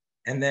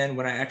 And then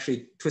when I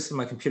actually twisted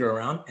my computer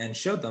around and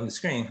showed them the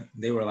screen,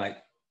 they were like,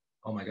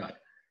 oh my God,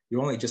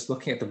 you're only just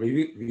looking at the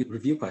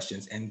review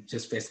questions and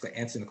just basically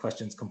answering the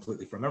questions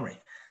completely from memory.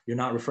 You're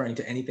not referring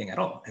to anything at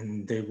all.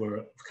 And they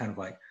were kind of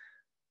like,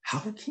 how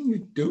can you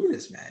do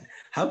this, man?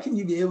 How can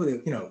you be able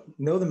to,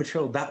 know the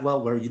material that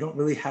well where you don't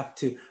really have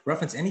to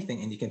reference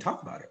anything and you can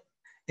talk about it?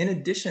 In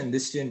addition,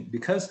 this student,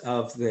 because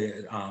of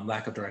the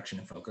lack of direction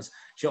and focus,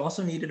 she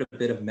also needed a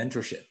bit of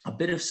mentorship, a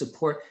bit of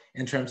support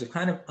in terms of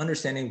kind of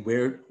understanding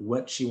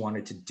what she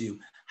wanted to do,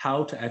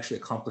 how to actually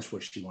accomplish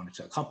what she wanted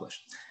to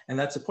accomplish. And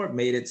that support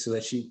made it so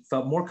that she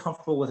felt more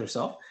comfortable with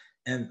herself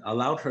and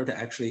allowed her to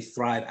actually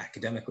thrive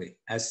academically,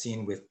 as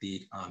seen with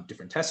the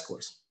different test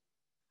scores.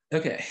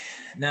 Okay,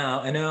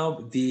 now I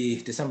know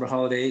the December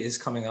holiday is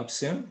coming up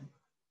soon.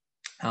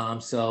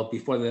 So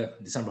before the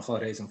December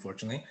holidays,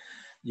 unfortunately,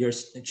 your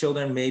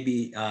children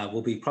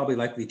will be probably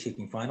likely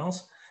taking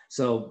finals.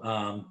 So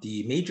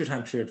the major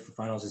time period for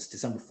finals is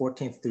December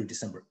 14th through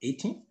December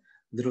 18th,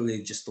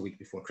 literally just the week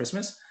before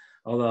Christmas.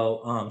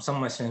 Although some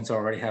of my students are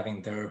already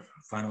having their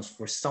finals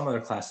for some of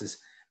their classes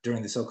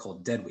during the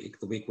so-called dead week,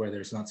 the week where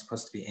there's not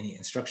supposed to be any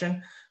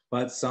instruction,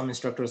 but some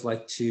instructors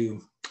like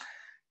to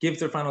give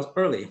their finals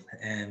early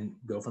and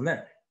go from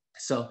there.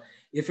 So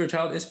if your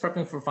child is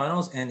prepping for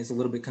finals and is a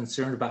little bit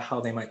concerned about how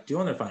they might do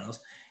on their finals,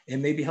 it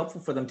may be helpful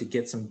for them to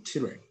get some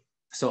tutoring.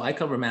 So I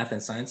cover math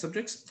and science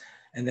subjects,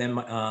 and then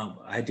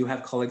I do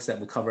have colleagues that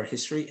will cover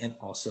history and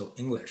also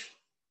English.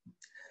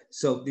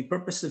 So the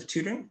purpose of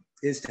tutoring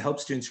is to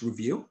help students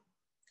review,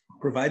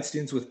 provide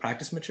students with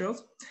practice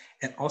materials,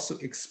 and also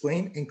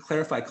explain and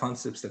clarify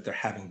concepts that they're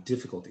having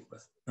difficulty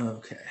with.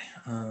 Okay,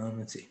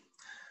 let's see.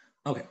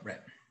 Okay,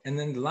 right. And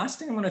then the last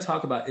thing I'm going to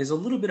talk about is a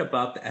little bit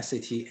about the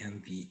SAT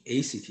and the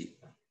ACT.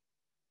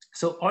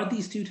 So are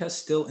these two tests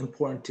still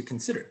important to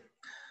consider?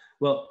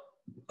 Well,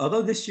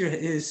 although this year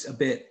is a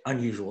bit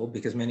unusual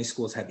because many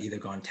schools have either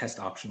gone test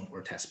optional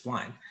or test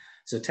blind.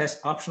 So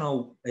test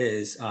optional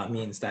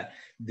means that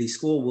the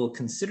school will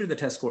consider the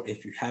test score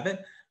if you have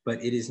it,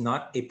 but it is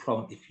not a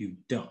problem if you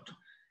don't.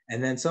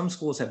 And then some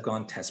schools have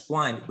gone test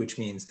blind, which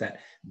means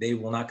that they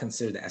will not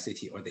consider the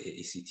SAT or the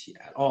ACT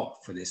at all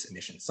for this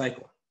admission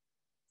cycle.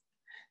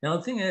 Now,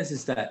 the thing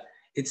is that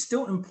it's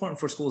still important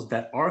for schools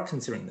that are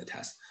considering the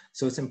test.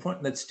 So it's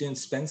important that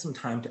students spend some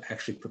time to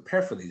actually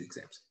prepare for these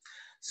exams.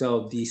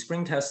 So the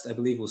spring test, I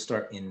believe, will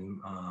start in,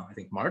 I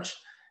think, March.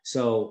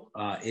 So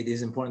it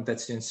is important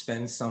that students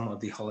spend some of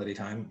the holiday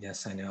time.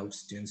 Yes, I know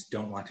students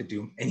don't want to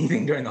do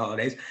anything during the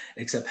holidays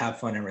except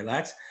have fun and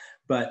relax.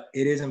 But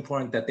it is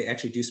important that they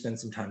actually do spend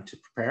some time to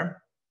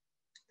prepare.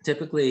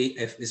 Typically,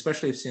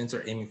 especially if students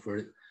are aiming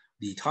for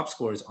the top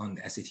scores on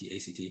the SAT,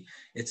 ACT,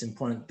 it's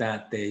important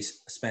that they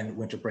spend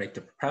winter break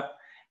to prep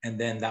And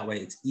then that way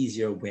it's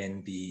easier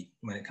when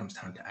it comes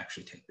time to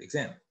actually take the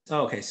exam.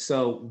 Okay,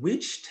 so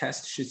which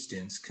test should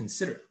students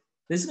consider?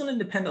 This is going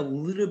to depend a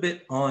little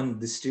bit on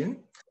the student.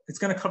 It's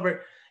going to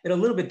cover it a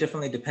little bit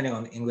differently depending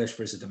on the English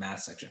versus the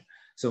math section.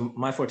 So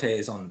my forte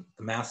is on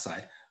the math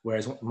side,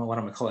 whereas one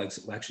of my colleagues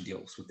actually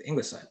deals with the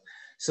English side.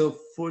 So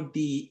for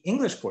the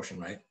English portion,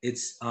 right,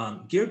 it's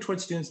geared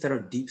towards students that are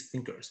deep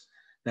thinkers.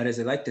 That is,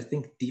 they like to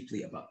think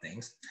deeply about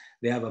things.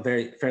 They have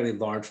a fairly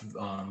large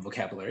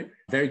vocabulary,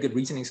 very good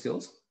reasoning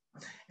skills,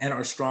 and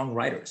are strong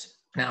writers.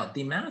 Now,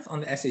 the math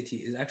on the SAT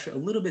is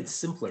actually a little bit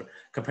simpler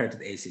compared to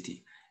the ACT.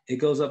 It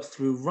goes up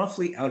through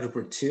roughly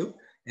Algebra 2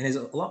 and is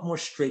a lot more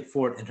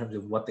straightforward in terms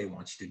of what they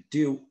want you to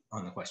do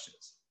on the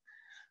questions.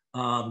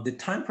 The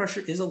time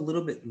pressure is a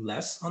little bit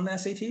less on the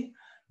SAT,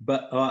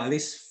 but at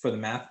least for the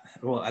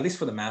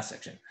math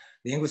section.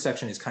 The English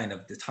section is kind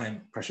of, the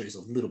time pressure is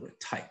a little bit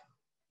tight.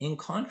 In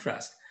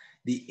contrast,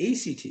 the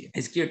ACT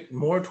is geared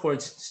more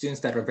towards students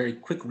that are very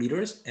quick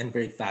readers and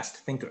very fast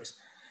thinkers.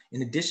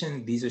 In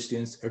addition, these are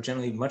students who are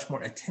generally much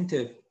more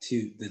attentive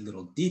to the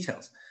little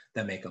details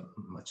that make up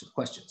much of the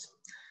questions.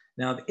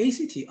 Now, the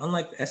ACT,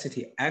 unlike the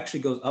SAT, actually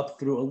goes up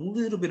through a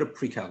little bit of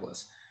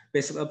pre-calculus,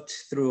 basically up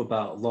through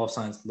about law of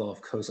sines, law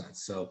of cosines,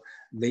 so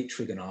late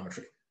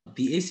trigonometry.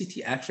 The ACT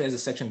actually has a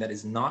section that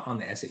is not on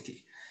the SAT.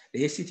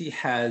 The ACT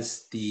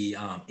has the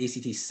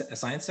ACT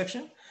science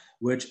section,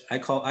 which I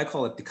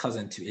call it the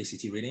cousin to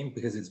ACT reading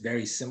because it's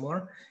very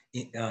similar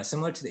to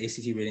the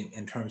ACT reading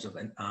in terms of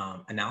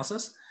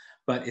analysis,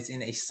 but it's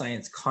in a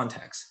science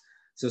context.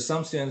 So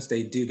some students,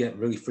 they do get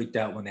really freaked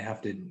out when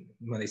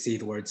they see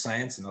the word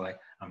science and they're like,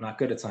 I'm not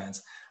good at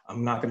science.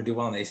 I'm not going to do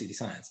well in the ACT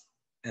science.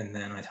 And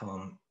then I tell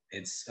them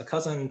it's a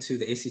cousin to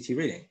the ACT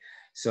reading.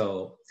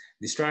 So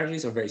the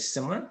strategies are very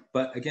similar,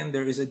 but again,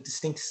 there is a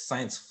distinct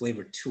science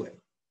flavor to it.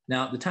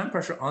 Now, the time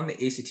pressure on the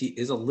ACT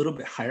is a little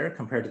bit higher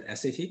compared to the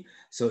SAT,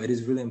 so it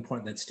is really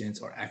important that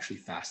students are actually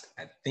fast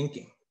at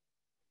thinking.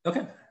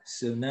 Okay,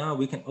 so now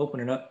we can open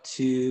it up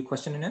to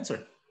question and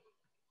answer.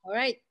 All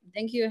right,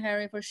 thank you,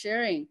 Harry, for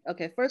sharing.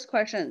 Okay, first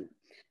question.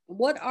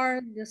 What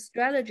are the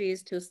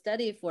strategies to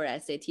study for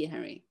SAT,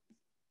 Henry?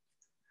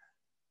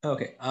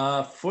 Okay,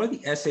 for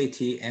the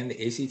SAT and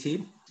the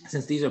ACT,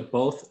 since these are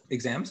both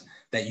exams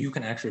that you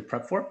can actually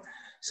prep for,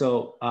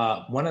 so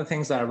one of the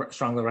things that I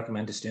strongly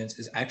recommend to students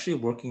is actually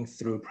working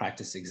through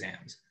practice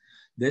exams.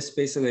 This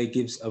basically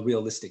gives a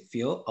realistic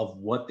feel of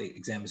what the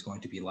exam is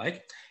going to be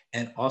like,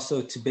 and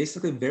also to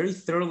basically very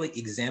thoroughly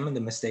examine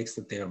the mistakes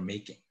that they are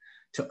making,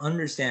 to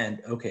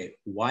understand, okay,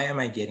 why am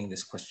I getting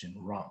this question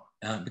wrong?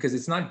 Because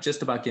it's not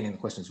just about getting the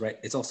questions right,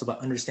 it's also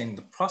about understanding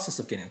the process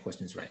of getting the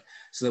questions right,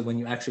 so that when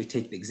you actually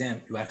take the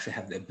exam, you actually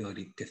have the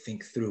ability to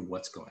think through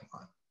what's going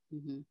on.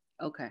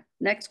 Mm-hmm. Okay,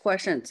 next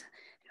question.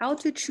 How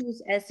to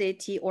choose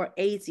SAT or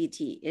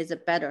ACT is a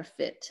better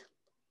fit?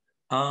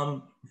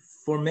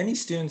 For many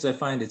students, I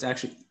find it's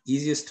actually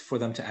easiest for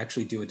them to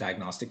actually do a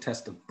diagnostic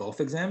test of both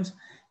exams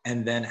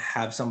and then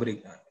have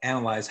somebody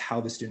analyze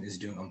how the student is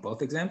doing on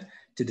both exams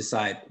to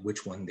decide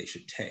which one they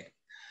should take.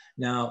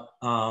 Now,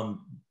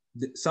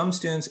 some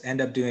students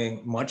end up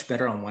doing much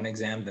better on one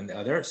exam than the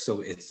other, so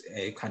it's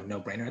a kind of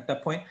no-brainer at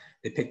that point.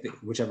 They pick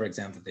whichever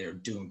exam that they are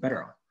doing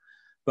better on.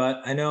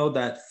 But I know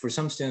that for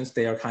some students,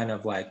 they are kind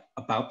of like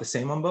about the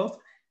same on both.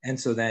 And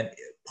so then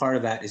part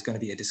of that is going to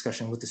be a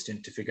discussion with the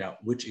student to figure out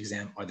which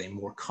exam are they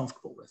more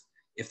comfortable with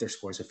if their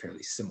scores are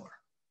fairly similar.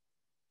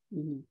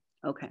 Mm-hmm.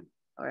 Okay,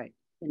 all right.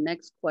 The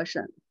next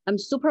question. I'm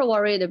super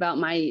worried about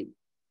my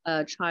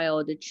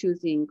child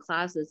choosing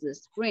classes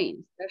this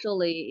spring,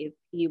 especially if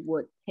he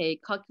would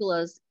take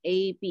calculus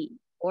AB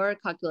or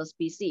calculus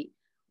BC.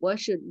 What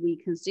should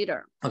we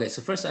consider? Okay,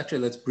 so first actually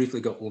let's briefly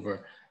go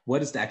over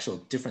what is the actual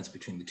difference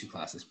between the two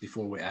classes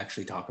before we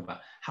actually talk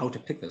about how to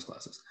pick those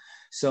classes.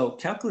 So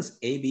calculus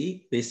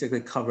AB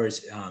basically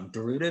covers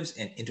derivatives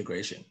and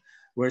integration,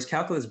 whereas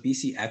calculus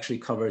BC actually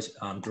covers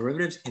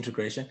derivatives,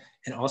 integration,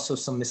 and also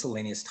some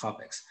miscellaneous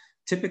topics.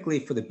 Typically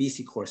for the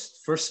BC course,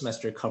 first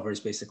semester covers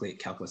basically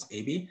calculus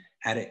AB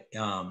at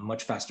a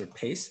much faster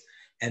pace,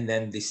 and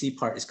then the C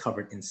part is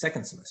covered in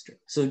second semester.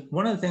 So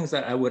one of the things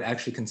that I would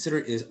actually consider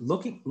is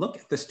look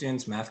at the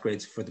students' math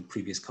grades for the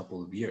previous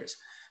couple of years.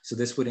 So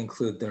this would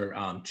include their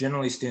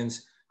generally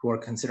students who are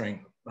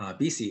considering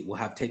BC will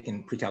have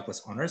taken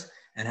pre-calculus honors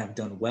and have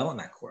done well in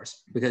that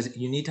course, because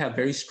you need to have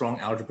very strong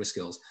algebra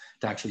skills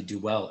to actually do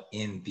well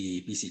in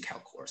the BC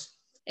Calc course.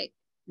 Okay,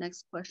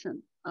 next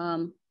question.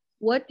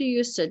 What do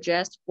you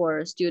suggest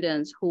for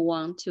students who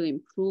want to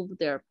improve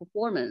their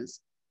performance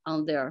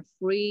on their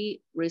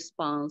free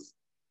response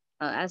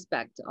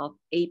aspect of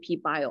AP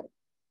Bio?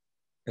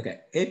 Okay,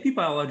 AP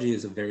Biology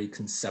is a very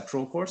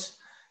conceptual course.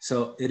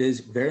 So it is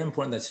very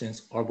important that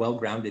students are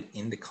well-grounded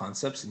in the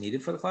concepts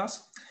needed for the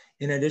class.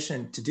 In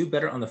addition, to do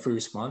better on the free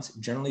response,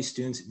 generally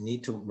students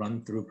need to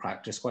run through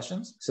practice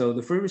questions. So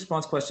the free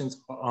response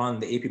questions on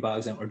the AP Bio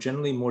exam are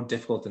generally more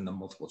difficult than the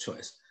multiple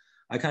choice.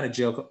 I kind of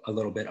joke a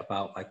little bit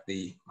about like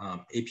the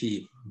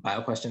AP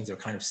Bio questions are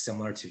kind of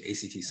similar to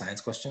ACT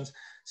science questions.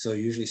 So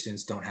usually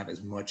students don't have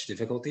as much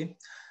difficulty.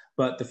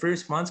 But the free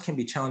response can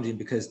be challenging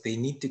because they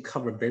need to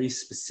cover very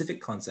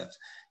specific concepts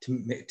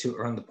to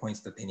earn the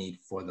points that they need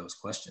for those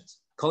questions.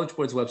 College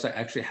Board's website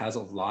actually has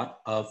a lot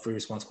of free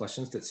response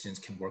questions that students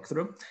can work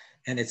through.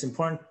 And it's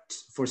important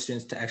for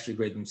students to actually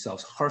grade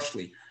themselves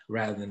harshly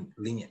rather than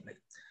leniently,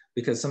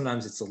 because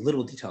sometimes it's the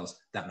little details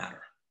that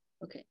matter.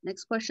 Okay,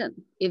 next question.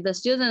 If the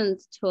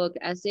student took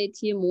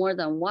SAT more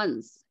than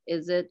once,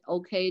 is it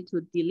okay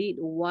to delete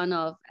one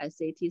of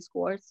SAT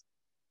scores?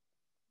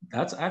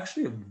 That's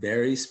actually a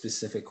very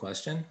specific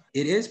question.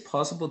 It is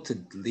possible to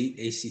delete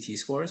ACT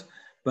scores,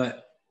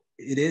 but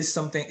it is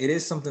something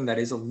that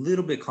is a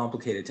little bit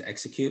complicated to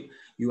execute.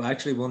 You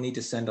actually will need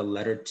to send a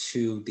letter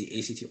to the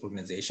ACT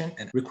organization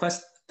and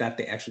request that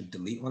they actually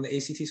delete one of the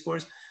ACT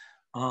scores.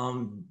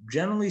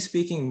 Generally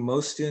speaking,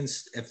 most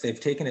students, if they've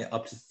taken it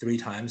up to 3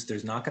 times,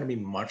 there's not going to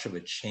be much of a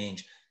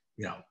change,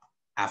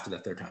 after the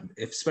 3rd time,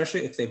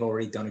 especially if they've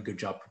already done a good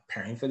job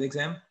preparing for the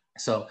exam.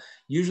 So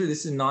usually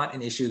this is not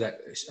an issue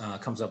that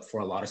comes up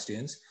for a lot of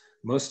students.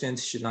 Most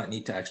students should not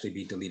need to actually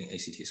be deleting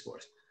ACT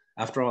scores.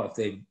 After all, if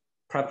they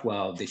prepped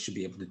well, they should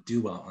be able to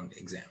do well on the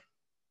exam.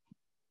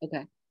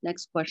 Okay,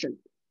 next question.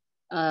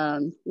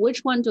 Which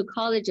one do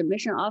college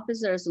admission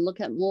officers look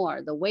at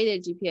more, the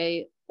weighted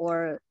GPA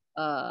or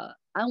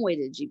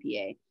unweighted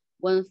GPA?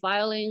 When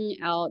filing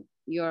out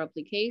your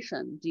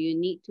application, do you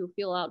need to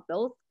fill out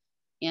both?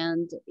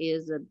 And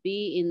is a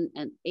B in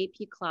an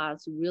AP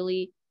class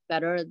really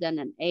better than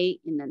an A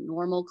in a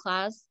normal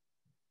class?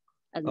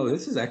 Oh,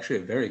 this is actually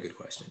a very good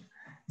question.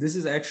 This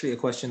is actually a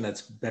question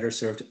that's better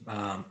served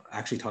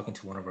actually talking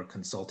to one of our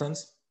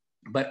consultants.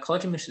 But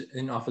college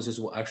admission officers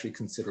will actually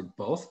consider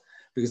both,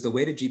 because the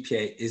weighted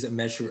GPA is a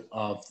measure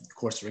of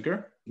course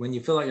rigor. When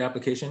you fill out your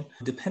application,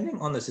 depending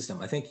on the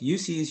system, I think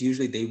UCs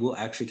usually they will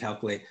actually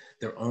calculate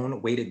their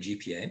own weighted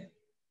GPA.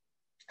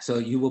 So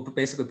you will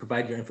basically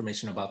provide your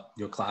information about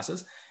your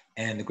classes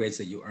and the grades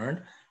that you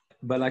earned.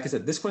 But like I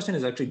said, this question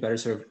is actually better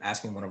served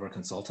asking one of our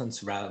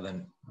consultants rather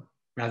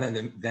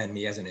than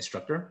me as an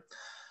instructor.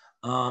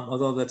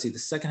 Although, let's see, the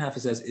second half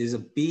it says, is a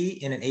B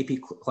in an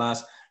AP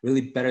class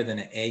really better than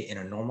an A in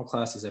a normal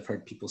class, as I've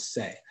heard people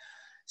say.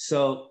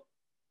 So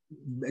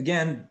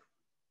again,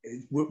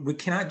 we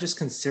cannot just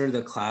consider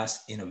the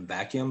class in a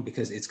vacuum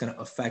because it's going to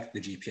affect the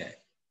GPA.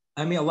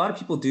 I mean, a lot of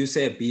people do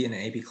say a B in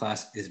an AP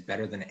class is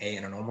better than an A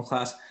in a normal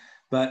class,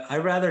 but I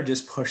rather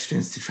just push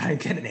students to try and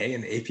get an A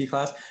in the AP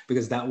class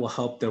because that will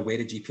help their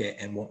weighted GPA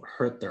and won't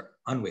hurt their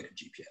unweighted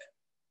GPA.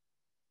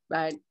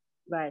 Right,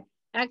 right.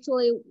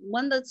 Actually,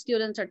 when the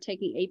students are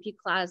taking AP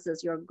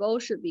classes, your goal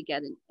should be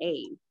get an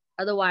A.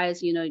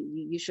 Otherwise,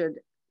 you should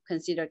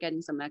consider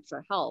getting some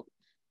extra help.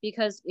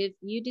 Because if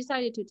you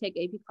decided to take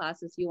AP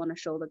classes, you want to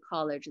show the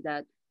college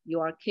that you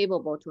are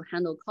capable to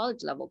handle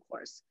college level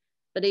course.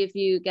 But if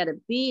you get a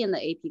B in the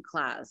AP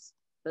class,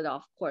 then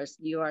of course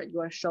you are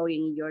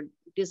showing your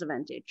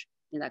disadvantage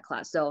in that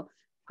class. So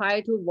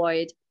try to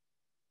avoid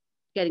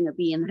getting a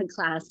B in that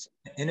class.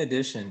 In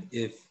addition,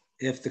 if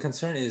the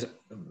concern is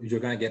you're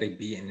going to get a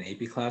B in an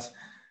AP class,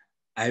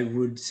 I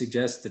would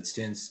suggest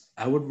that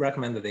I would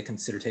recommend that they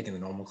consider taking the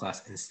normal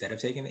class instead of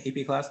taking the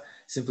AP class,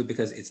 simply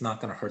because it's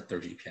not going to hurt their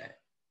GPA.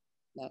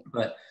 No.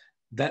 But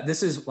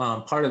this is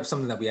part of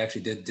something that we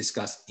actually did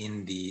discuss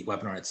in the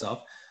webinar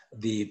itself,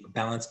 the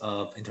balance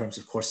in terms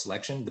of course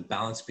selection, the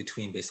balance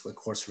between basically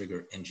course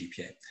rigor and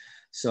GPA.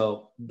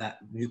 So that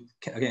you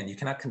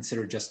cannot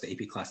consider just the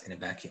AP class in a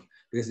vacuum,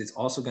 because it's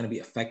also going to be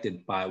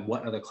affected by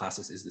what other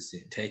classes is the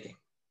student taking.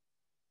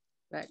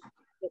 Right.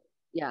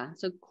 Yeah.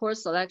 So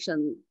course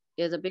selection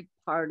is a big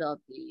part of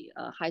the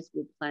high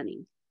school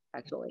planning,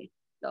 actually.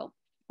 So,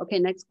 okay,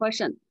 next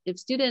question. If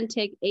students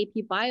take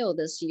AP Bio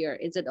this year,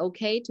 is it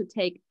okay to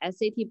take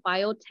SAT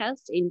Bio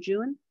test in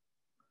June?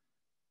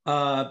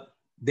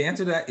 The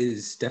answer to that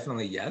is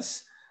definitely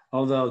yes.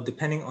 Although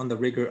depending on the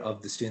rigor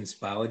of the student's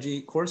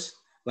biology course,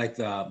 like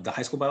the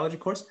high school biology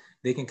course,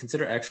 they can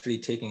consider actually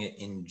taking it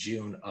in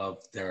June of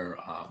their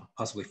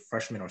possibly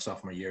freshman or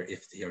sophomore year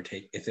if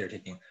they're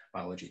taking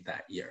biology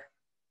that year.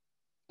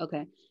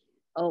 Okay.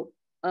 Oh,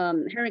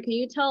 Henry, can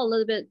you tell a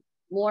little bit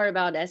more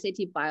about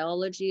SAT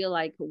biology?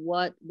 Like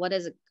what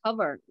does it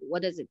cover?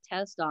 What does it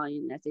test on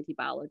in SAT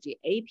biology?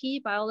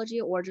 AP biology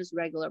or just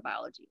regular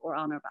biology or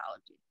honor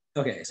biology?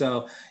 Okay,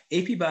 so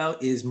AP Bio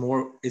is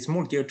more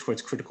geared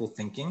towards critical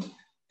thinking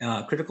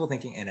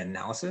and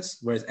analysis,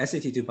 whereas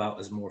SAT Bio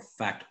is more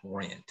fact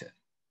oriented.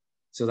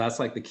 So that's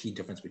like the key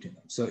difference between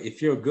them. So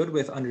if you're good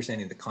with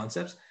understanding the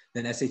concepts,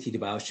 then SAT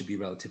Bio should be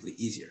relatively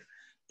easier.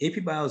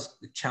 AP Bio's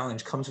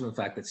challenge comes from the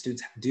fact that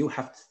students do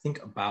have to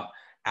think about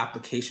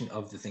application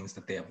of the things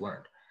that they have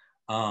learned.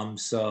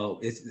 So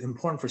it's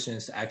important for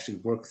students to actually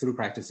work through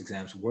practice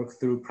exams, work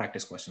through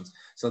practice questions,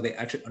 so they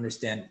actually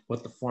understand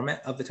what the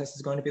format of the test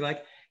is going to be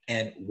like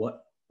and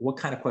what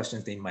kind of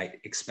questions they might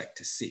expect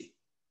to see.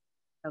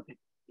 Okay,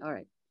 all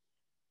right.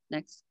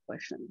 Next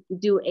question.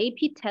 Do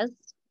AP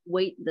tests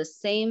weight the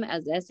same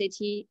as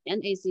SAT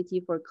and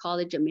ACT for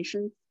college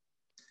admissions?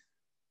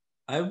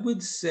 I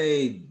would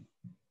say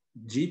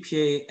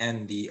GPA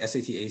and the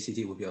SAT,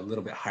 ACT will be a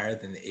little bit higher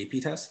than the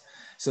AP test.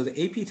 So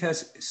the AP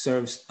test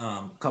serves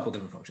a couple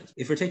different functions.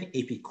 If you're taking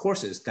AP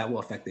courses, that will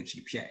affect the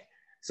GPA.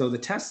 So the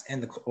test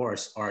and the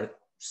course are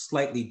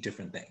slightly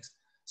different things.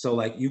 So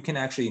like you can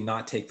actually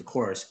not take the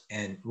course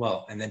and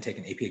then take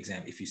an AP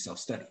exam if you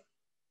self-study.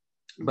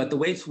 But the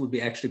weights would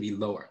actually be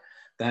lower.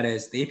 That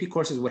is, the AP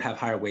courses would have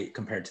higher weight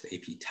compared to the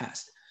AP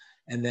test.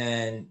 And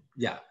then,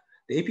 yeah,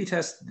 the AP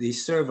test, they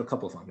serve a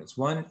couple of functions.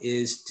 One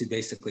is to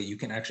basically, you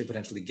can actually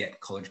potentially get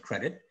college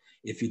credit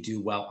if you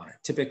do well on it.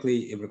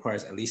 Typically, it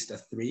requires at least a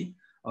 3,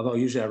 although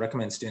usually I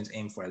recommend students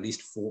aim for at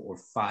least 4 or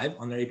 5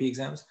 on their AP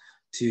exams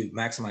to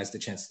maximize the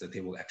chance that they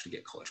will actually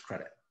get college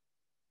credit.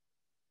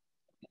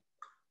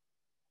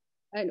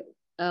 And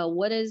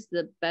what is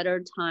the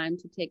better time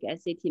to take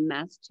SAT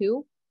Math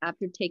 2?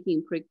 After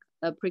taking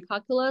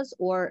pre-calculus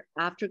or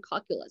after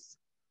calculus?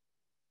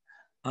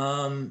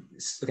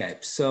 Okay,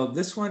 so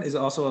this one is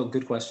also a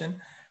good question.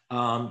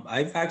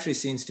 I've actually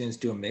seen students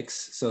do a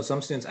mix. So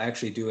some students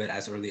actually do it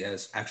as early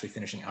as actually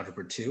finishing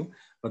Algebra 2,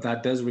 but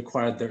that does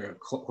require their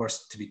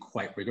course to be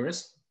quite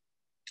rigorous.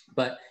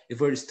 But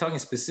if we're just talking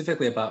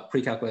specifically about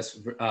pre-calculus,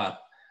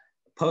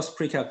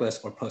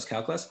 post-pre-calculus or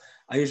post-calculus,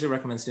 I usually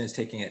recommend students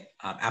taking it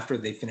after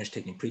they finish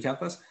taking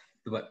pre-calculus,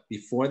 but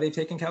before they've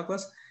taken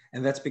calculus.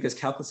 And that's because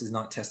calculus is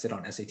not tested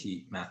on SAT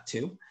Math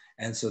 2.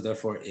 And so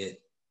therefore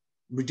it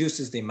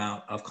reduces the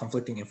amount of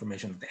conflicting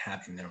information that they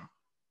have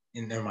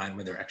in their mind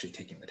when they're actually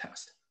taking the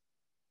test.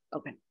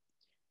 Okay,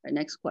 our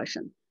next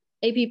question.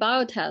 AP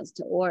Bio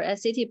test or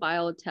SAT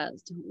Bio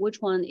test, which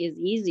one is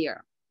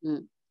easier?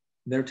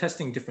 They're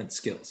testing different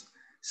skills.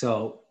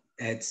 So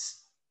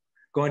it's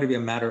going to be a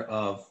matter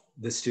of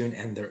the student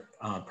and their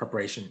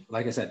preparation.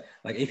 Like I said,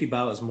 like AP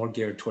Bio is more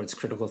geared towards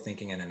critical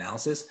thinking and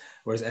analysis,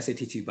 whereas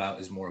SAT Bio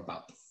is more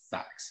about the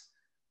facts.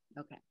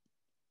 Okay,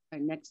 our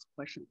next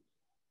question.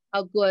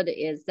 How good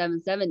is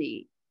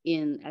 770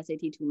 in SAT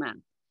 2 Math?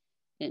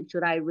 And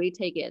should I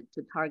retake it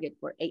to target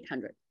for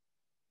 800?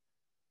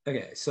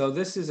 Okay, so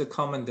this is a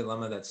common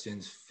dilemma that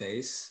students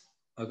face,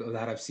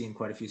 that I've seen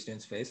quite a few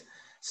students face.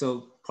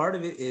 So part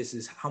of it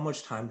is how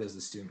much time does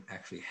the student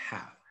actually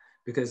have?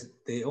 Because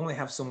they only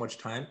have so much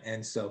time,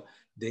 and so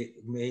they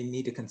may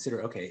need to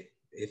consider, okay,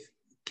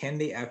 can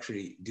they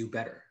actually do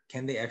better?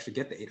 Can they actually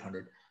get the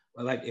 800?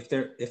 Well, like if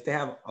they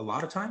have a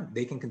lot of time,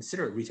 they can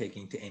consider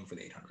retaking to aim for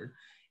the 800.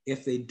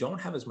 If they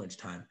don't have as much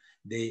time,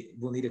 they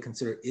will need to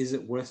consider, is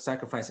it worth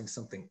sacrificing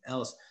something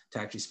else to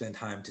actually spend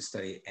time to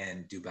study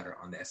and do better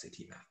on the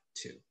SAT Math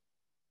 2?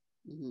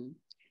 Mm-hmm.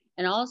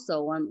 And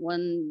also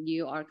when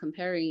you are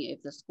comparing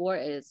if the score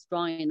is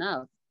strong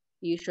enough,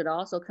 you should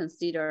also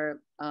consider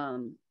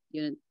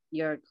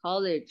your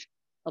college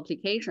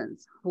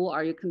applications. Who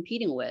are you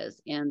competing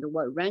with and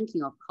what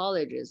ranking of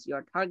colleges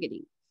you're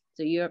targeting?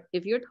 So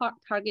if you're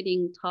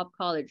targeting top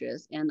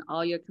colleges and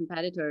all your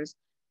competitors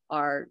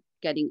are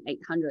getting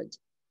 800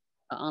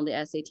 on the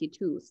SAT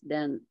 2s,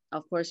 then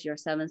of course your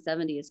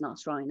 770 is not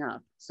strong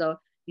enough. So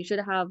you should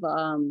have,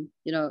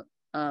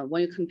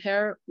 when you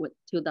compare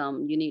to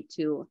them, you need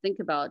to think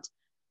about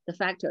the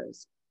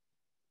factors.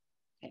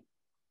 Okay,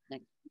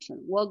 next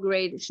question. What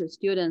grade should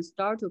students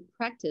start to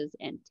practice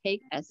and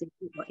take SAT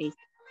or ACT?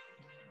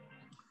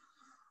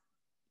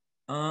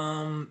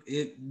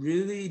 It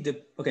really,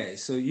 okay,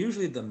 so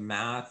usually the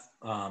math,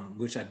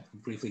 which I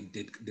briefly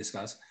did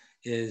discuss,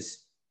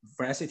 is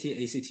for SAT,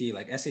 ACT,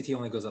 like SAT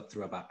only goes up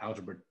through about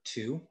Algebra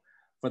 2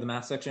 for the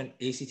math section.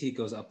 ACT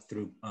goes up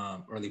through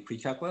early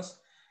pre-calculus.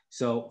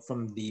 So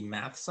from the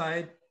math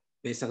side,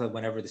 basically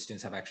whenever the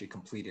students have actually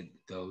completed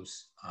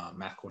those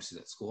math courses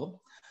at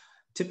school,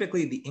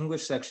 typically the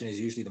English section is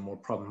usually the more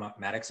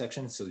problematic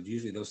section. So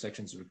usually those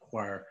sections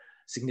require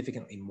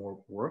significantly more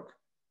work.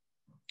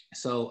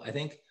 So I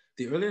think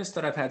the earliest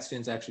that I've had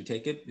students actually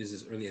take it is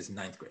as early as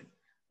 9th grade.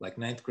 Like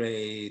 9th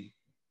grade,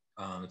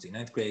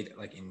 9th grade,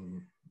 like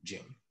in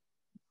June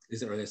is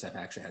the earliest I've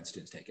actually had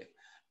students take it.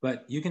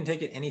 But you can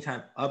take it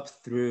anytime up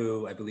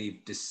through, I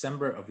believe,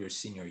 December of your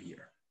senior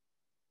year.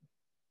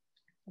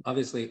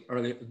 Obviously,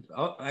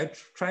 I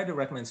try to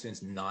recommend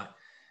students not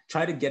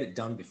try to get it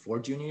done before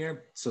junior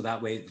year. So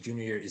that way the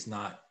junior year is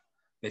not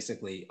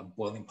basically a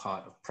boiling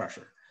pot of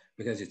pressure,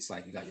 because it's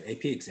like you got your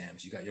AP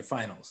exams, you got your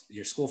finals,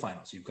 your school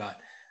finals, you've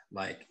got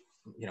like,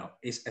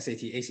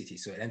 SAT, ACT.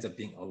 So it ends up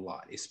being a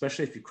lot,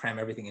 especially if you cram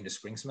everything into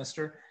spring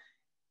semester,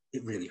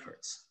 it really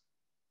hurts.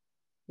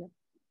 Yep.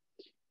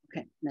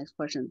 Okay, next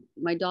question.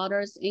 My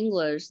daughter's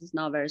English is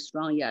not very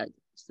strong yet.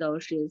 So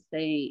she's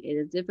saying it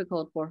is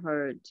difficult for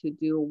her to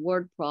do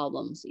word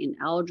problems in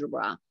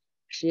algebra.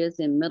 She is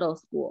in middle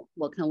school.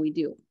 What can we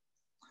do?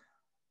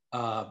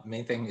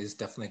 Main thing is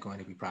definitely going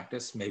to be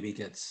practice. Maybe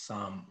get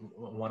some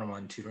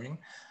one-on-one tutoring.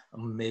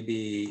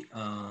 Maybe,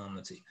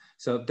 let's see.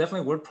 So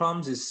definitely word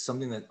problems is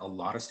something that a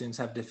lot of students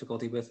have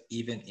difficulty with,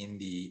 even in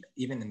the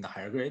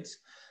higher grades.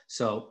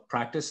 So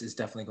practice is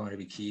definitely going to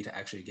be key to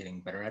actually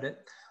getting better at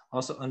it.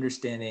 Also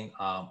understanding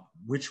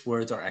which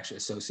words are actually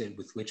associated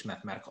with which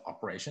mathematical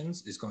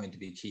operations is going to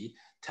be key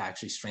to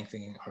actually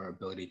strengthening her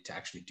ability to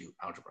actually do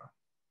algebra.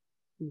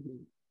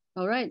 Mm-hmm.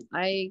 All right.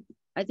 I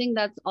think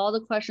that's all the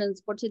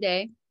questions for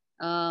today.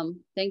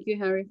 Thank you,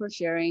 Henry, for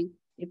sharing.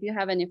 If you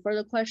have any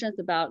further questions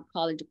about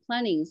college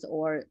plannings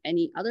or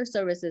any other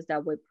services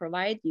that we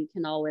provide, you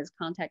can always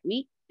contact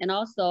me. And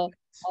also,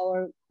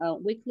 our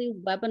weekly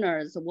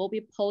webinars will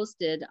be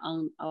posted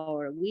on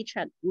our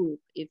WeChat group.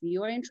 If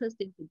you are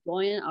interested to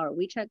join our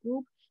WeChat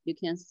group, you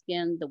can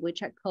scan the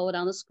WeChat code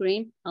on the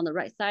screen on the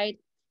right side.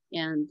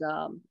 And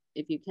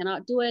if you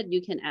cannot do it,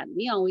 you can add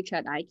me on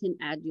WeChat. I can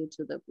add you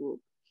to the group.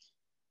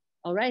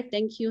 All right,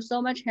 thank you so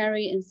much,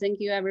 Harry, and thank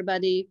you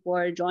everybody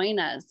for joining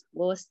us.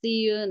 We'll see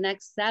you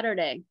next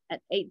Saturday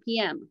at 8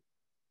 p.m.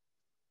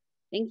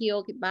 Thank you,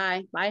 okay,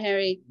 bye. Bye,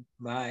 Harry.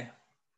 Bye.